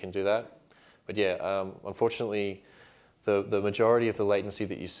 but you can do that. But yeah, unfortunately, the majority of the latency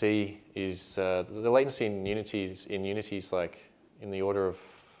that you see is the latency in Unity is like in the order of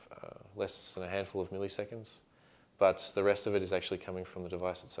less than a handful of milliseconds, but the rest of it is actually coming from the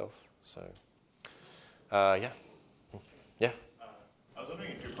device itself. So, yeah. I was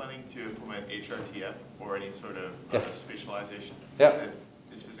wondering if you're planning to implement HRTF or any sort of spatialization that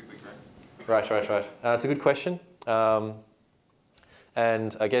is physically correct. Right. It's a good question,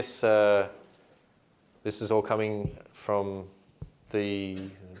 and I guess this is all coming from the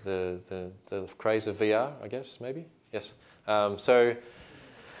craze of VR, I guess, maybe? Yes.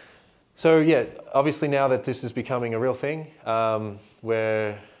 So yeah, obviously now that this is becoming a real thing,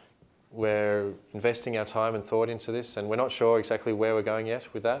 we're we're investing our time and thought into this, and we're not sure exactly where we're going yet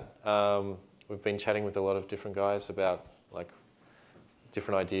with that. We've been chatting with a lot of different guys about like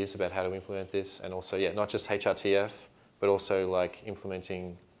different ideas about how to implement this, and also, yeah, not just HRTF, but also like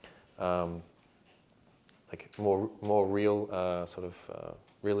implementing like more real sort of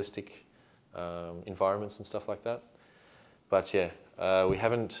realistic environments and stuff like that. But yeah, we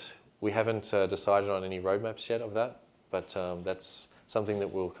haven't decided on any roadmaps yet of that. But that's something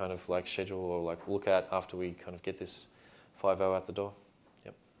that we'll kind of like schedule or like look at after we kind of get this 5.0 out the door.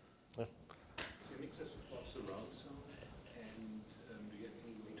 Yep. Yeah. So your mixer supports surround sound, and do you have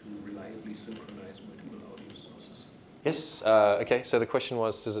any way to reliably synchronize multiple audio sources? Yes. Okay. So the question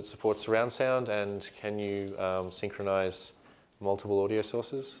was, does it support surround sound, and can you synchronize multiple audio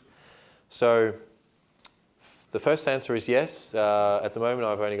sources? So the first answer is yes. At the moment,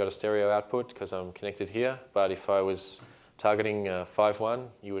 I've only got a stereo output because I'm connected here. But if I was targeting 5.1,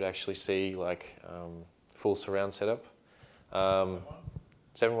 you would actually see like full surround setup.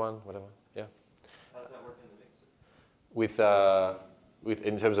 7.1, whatever. Yeah. How does that work in the mixer? With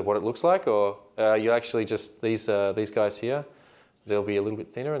in terms of what it looks like, or you actually just these guys here, they'll be a little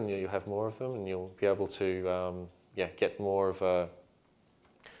bit thinner, and you'll have more of them, and you'll be able to get more of a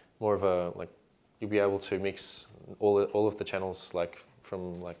like. You'll be able to mix all of the channels, like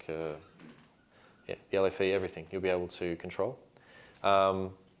from like the LFE, everything. You'll be able to control.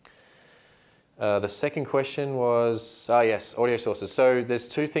 The second question was yes, audio sources. So there's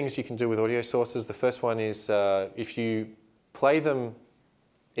two things you can do with audio sources. The first one is if you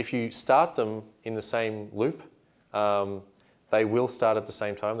start them in the same loop, they will start at the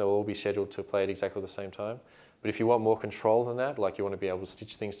same time. They'll all be scheduled to play at exactly the same time. But if you want more control than that, like you want to be able to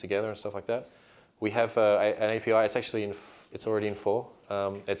stitch things together and stuff like that, we have an API. It's actually it's already in 4.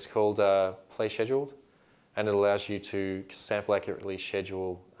 It's called Play Scheduled, and it allows you to sample accurately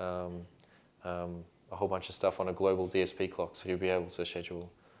schedule a whole bunch of stuff on a global DSP clock. So you'll be able to schedule,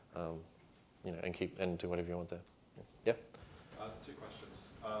 and do whatever you want there. Yeah. 2 questions.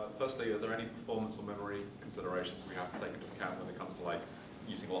 Firstly, are there any performance or memory considerations we have to take into account when it comes to like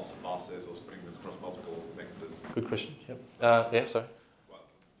using lots of buses or splitting this across multiple mixes? Good question. Yep. Yeah. Sorry.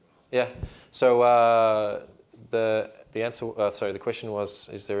 Yeah. So the answer. The question was: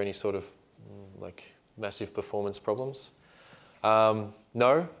 is there any sort of like massive performance problems?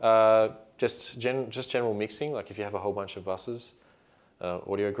 No. Just general mixing. Like if you have a whole bunch of buses,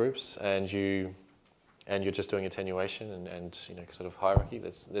 audio groups, and you're just doing attenuation and sort of hierarchy.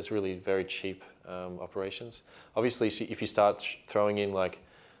 That's really very cheap operations. Obviously, if you start throwing in like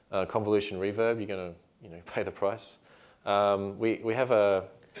convolution reverb, you're going to pay the price. We have a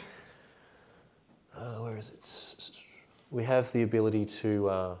where is it? We have the ability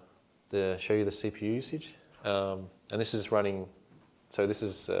to show you the CPU usage, and this is running. So this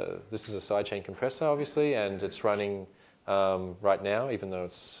is a sidechain compressor, obviously, and it's running right now, even though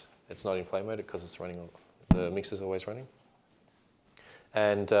it's not in play mode because it's running. The mixer's always running,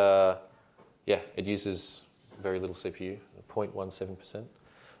 and it uses very little CPU, 0.17%.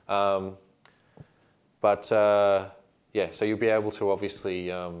 So you'll be able to obviously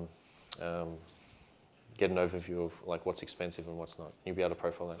get an overview of like what's expensive and what's not. You'll be able to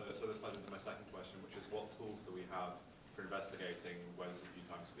profile that. So this leads into my second question, which is what tools do we have for investigating where the CPU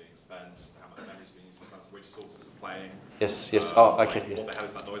time is being spent, how much memory is being used, which sources are playing? Yes. Okay. Like, what the hell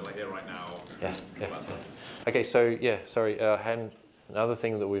is that noise I hear right now? Yeah. Okay. So sorry. Another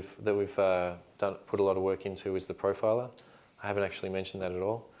thing that we've put a lot of work into is the profiler. I haven't actually mentioned that at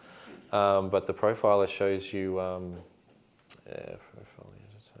all, but the profiler shows you.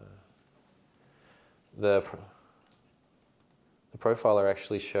 The profiler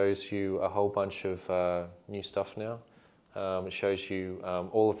actually shows you a whole bunch of new stuff now. It shows you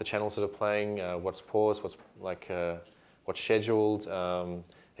all of the channels that are playing, what's paused, what's scheduled.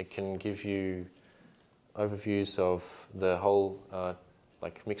 It can give you overviews of the whole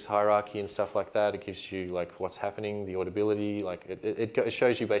like mix hierarchy and stuff like that. It gives you like what's happening, the audibility. Like it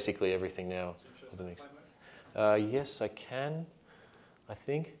shows you basically everything now of the mix. Yes, I can. I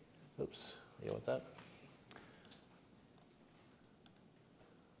think. Oops. You want that?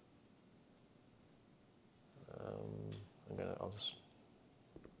 I'll just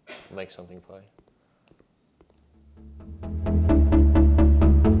make something play.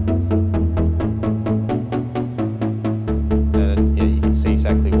 And you can see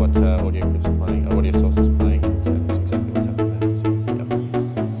exactly what audio clips are playing, audio source is playing, and exactly what's happening there. So,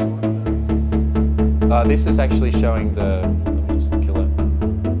 yep. This is actually showing the. Let me just kill it.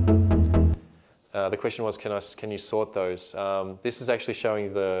 The question was, can you sort those? This is actually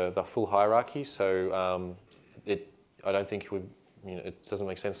showing the full hierarchy. So I don't think it doesn't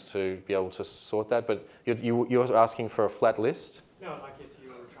make sense to be able to sort that. But you're asking for a flat list? No, like if you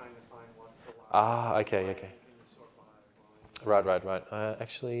were trying to find what's the last. Ah, okay. Can you sort by volume? Right.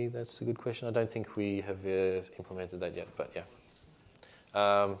 Actually, that's a good question. I don't think we have implemented that yet, but yeah.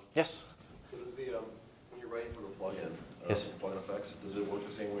 Yes? So does the, when you're writing for the plugin, Yes. plugin effects, does it work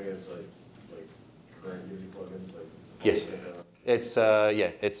the same way as like current Unity plugins? Like, Yes.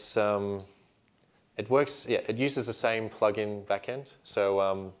 It works, it uses the same plugin backend.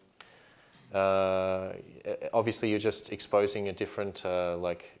 So obviously you're just exposing a different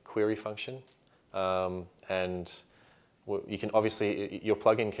like query function. And you can obviously, your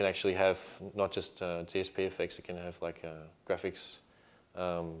plugin can actually have not just DSP effects, it can have like graphics,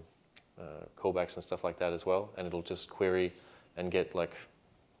 callbacks and stuff like that as well. And it'll just query and get like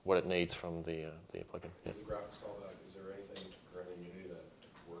what it needs from the plugin. Yeah. Is the graphics callback, is there anything currently in Unity that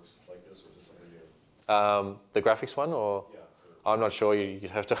works like this, or is it something new? The graphics one, or? Yeah. I'm not sure, you'd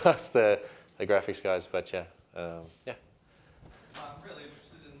have to ask the graphics guys, but yeah. Yeah. I'm really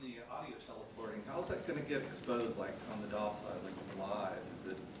interested in the audio teleporting. How's that going to get exposed, like on the DAW side, like live?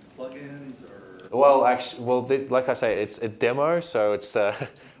 Is it plugins or? Well, actually, like I say, it's a demo, so it's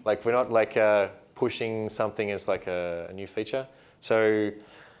like we're not like pushing something as like a new feature. So,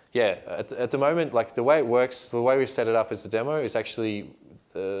 yeah, at the moment, like the way it works, the way we've set it up as the demo is actually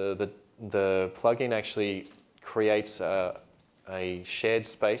the plugin actually creates a shared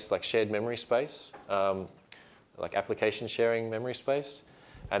space, like shared memory space, like application sharing memory space.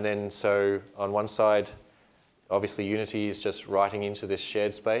 And then so on one side, obviously Unity is just writing into this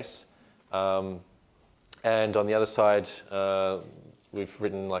shared space. And on the other side, we've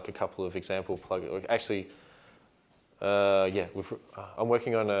written like a couple of example plugins. Actually, I'm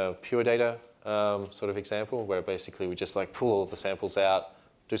working on a pure data sort of example where basically we just like pull all of the samples out,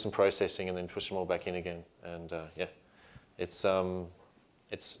 do some processing, and then push them all back in again. And yeah, it's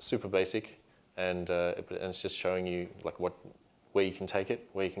super basic, and it's just showing you like where you can take it,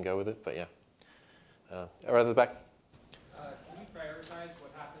 where you can go with it. But yeah, right at the back. Can you prioritize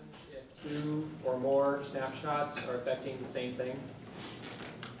what happens if 2 or more snapshots are affecting the same thing?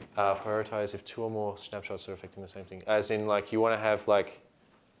 Prioritize if 2 or more snapshots are affecting the same thing. As in, like, you want to have like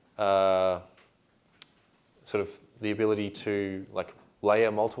sort of the ability to like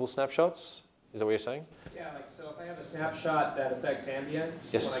layer multiple snapshots. Is that what you're saying? Yeah, like so if I have a snapshot that affects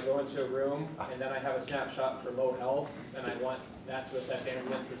ambience Yes. when I go into a room, and then I have a snapshot for low health, and I want that to affect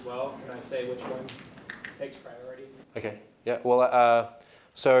ambience as well, can I say which one takes priority? Okay. Yeah. Well,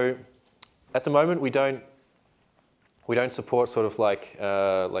 so at the moment we don't support sort of like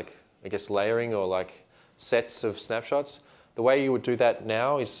I guess layering or like sets of snapshots. The way you would do that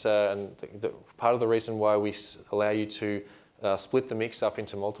now is, and part of the reason why we allow you to split the mix up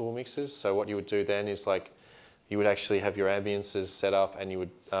into multiple mixes. So what you would do then is like you would actually have your ambiences set up, and you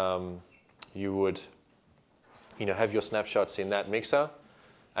would have your snapshots in that mixer,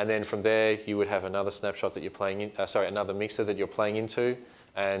 and then from there you would have another snapshot that you're playing in. Another mixer that you're playing into,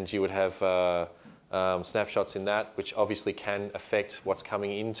 and you would have snapshots in that, which obviously can affect what's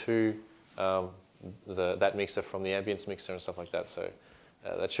coming into that mixer from the ambience mixer and stuff like that. So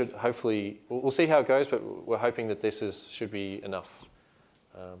that should hopefully, we'll see how it goes, but we're hoping that this should be enough.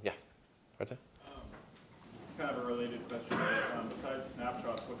 Yeah, right there. Kind of a related question. Besides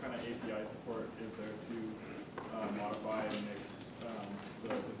snapshots, what kind of API support is there to modify and mix the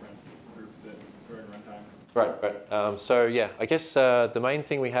different groups during runtime? Right. So yeah, I guess the main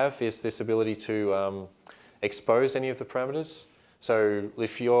thing we have is this ability to expose any of the parameters. So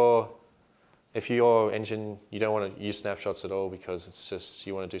if your engine, you don't want to use snapshots at all because it's just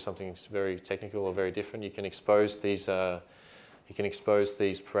you want to do something very technical or very different, you can expose these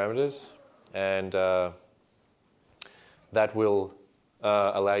parameters, and that will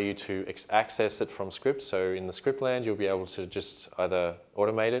allow you to access it from script. So in the script land, you'll be able to just either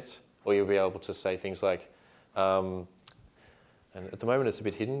automate it, or you'll be able to say things like, and at the moment it's a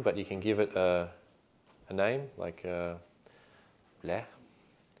bit hidden, but you can give it a name, like blah.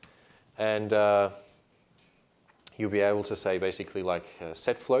 And you'll be able to say basically like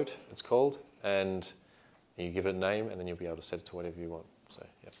set float, it's called, and you give it a name, and then you'll be able to set it to whatever you want. So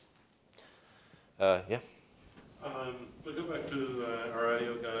yeah. Yeah. We'll go back to our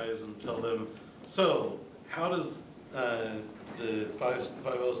audio guys and tell them, so how does the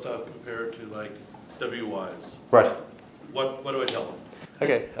 5.0 stuff compare to like WWise? Right. What do I tell them?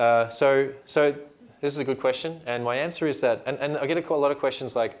 Okay, so this is a good question, and my answer is that, and I get a lot of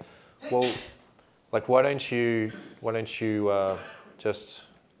questions like, well, like why don't you just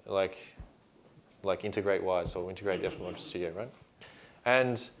like integrate Wise or integrate FL Studio, right?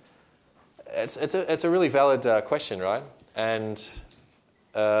 And it's a really valid question, right? and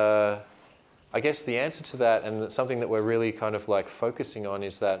I guess the answer to that, and something that we're really kind of like focusing on,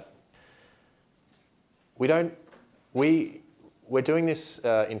 is that we're doing this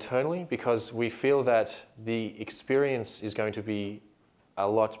internally because we feel that the experience is going to be a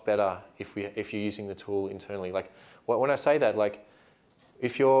lot better if you're using the tool internally. Like when I say that, like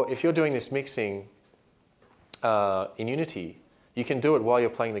if you're doing this mixing in Unity, you can do it while you're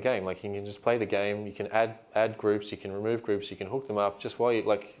playing the game. Like you can just play the game, you can add groups, you can remove groups, you can hook them up just while you,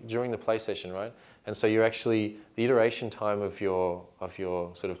 like during the play session, right? And so you're actually, the iteration time of your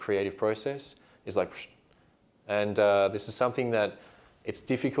sort of creative process is like, and this is something that it's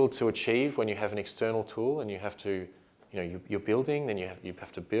difficult to achieve when you have an external tool and you have to, you're building, then you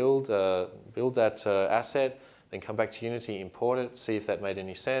have to build that asset, then come back to Unity, import it, see if that made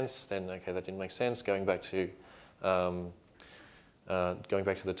any sense, then okay, that didn't make sense, going back to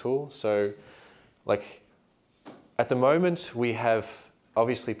the tool. So like at the moment we have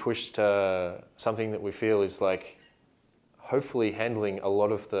obviously pushed something that we feel is like hopefully handling a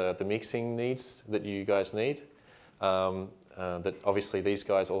lot of the mixing needs that you guys need, that obviously these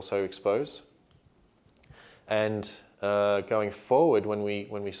guys also expose. And going forward, when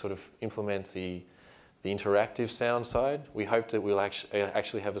we sort of implement the interactive sound side, we hope that we'll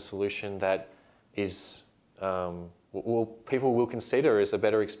actually have a solution that is people will consider as a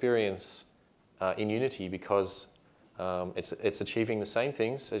better experience in Unity, because it's achieving the same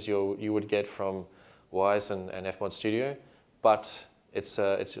things as you would get from Wise and Fmod Studio, but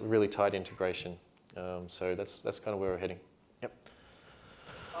it's really tight integration. So that's kind of where we're heading. Yep.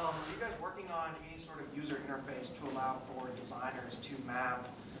 Are you guys working on any sort of user interface to allow for designers to map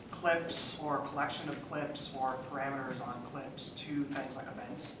clips or a collection of clips or parameters on clips to things like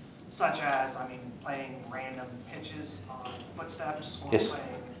events, such as, playing random pitches on footsteps or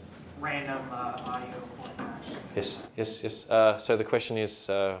playing random audio for caption? Yes. So the question is,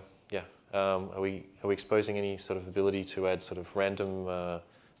 are we exposing any sort of ability to add sort of random,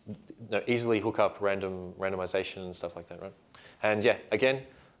 easily hook up randomization and stuff like that, right? And yeah, again,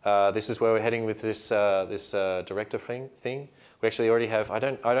 this is where we're heading with this director thing. We actually already have. I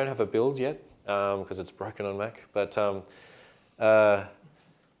don't have a build yet because it's broken on Mac, but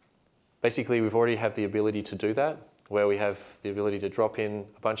basically we've already have the ability to do that, where we have the ability to drop in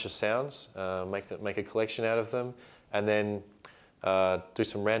a bunch of sounds, make a collection out of them, and then do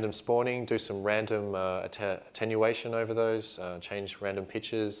some random spawning, do some random attenuation over those, change random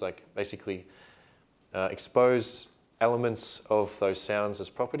pitches, like basically expose elements of those sounds as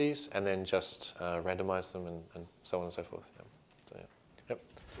properties, and then just randomize them and so on and so forth. Yeah. So, yeah. Yep.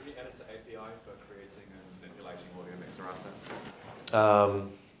 Should we edit the API for creating and manipulating audio mixer assets?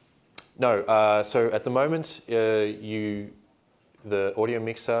 No. So at the moment, the audio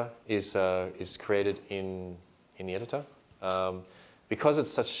mixer is created in the editor. Because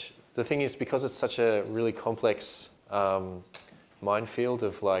it's such a really complex minefield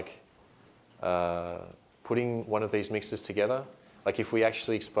of like putting one of these mixers together. Like if we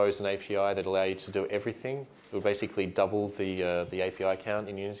actually expose an API that allow you to do everything, it would basically double the API count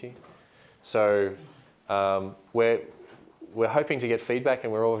in Unity. So we're hoping to get feedback,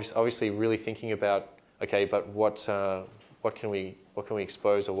 and we're obviously really thinking about, okay, but what can we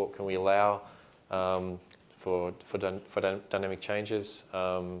expose, or what can we allow for dynamic changes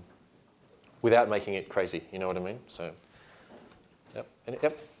without making it crazy. You know what I mean? So, yep.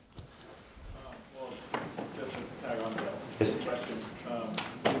 Yep. Well, just to tag on to that question,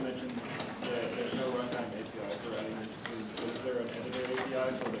 you mentioned that there's no runtime API for adding this to. So is there an editor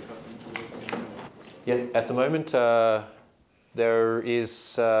API for the custom tools? Yeah, at the moment there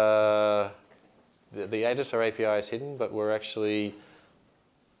is the editor API is hidden, but we're actually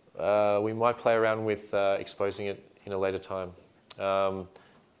we might play around with exposing it in a later time.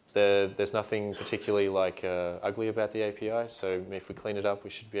 There's nothing particularly like ugly about the API, so if we clean it up,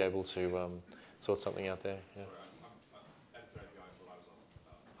 we should be able to sort something out there. Yeah.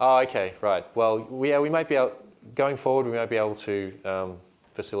 Oh, okay, right. Well, we might be able, going forward, we might be able to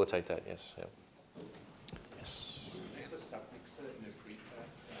facilitate that. Yes. Yeah. Yes. Can I have a submixer in a prefab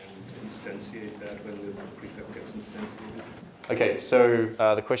and instantiate that when the prefab gets instantiated? Okay, so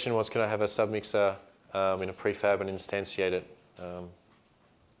the question was, can I have a submixer in a prefab and instantiate it?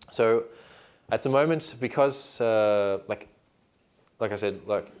 So at the moment, because like I said,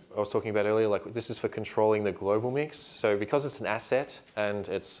 like I was talking about earlier, like this is for controlling the global mix. So because it's an asset and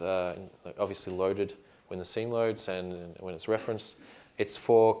it's obviously loaded when the scene loads and when it's referenced, it's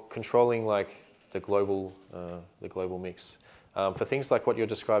for controlling like the global mix. For things like what you're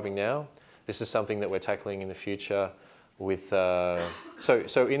describing now, this is something that we're tackling in the future. With with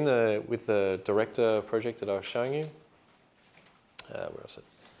the director project that I was showing you, where is it?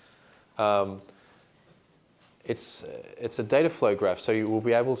 It's a data flow graph, so you will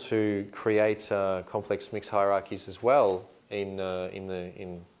be able to create complex mix hierarchies as well in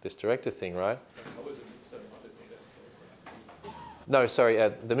this director thing, right? How is it setting up the data flow graph? No,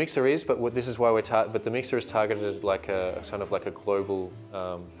 sorry, the mixer is, but this is why but the mixer is targeted at like a kind of like a global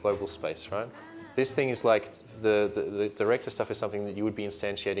space, right? This thing is like the director stuff is something that you would be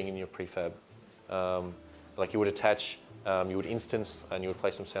instantiating in your prefab. Like you would attach, you would instance, and you would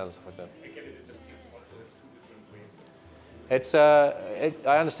play some sounds and stuff like that. I get it, it just seems like there's two different ways.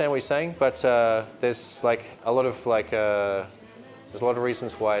 I understand what you're saying, but there's like a lot of there's a lot of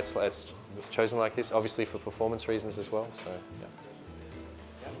reasons why it's chosen like this. Obviously for performance reasons as well. So yeah.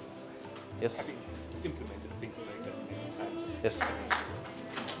 Yes. Having implemented things like that many times. Yes.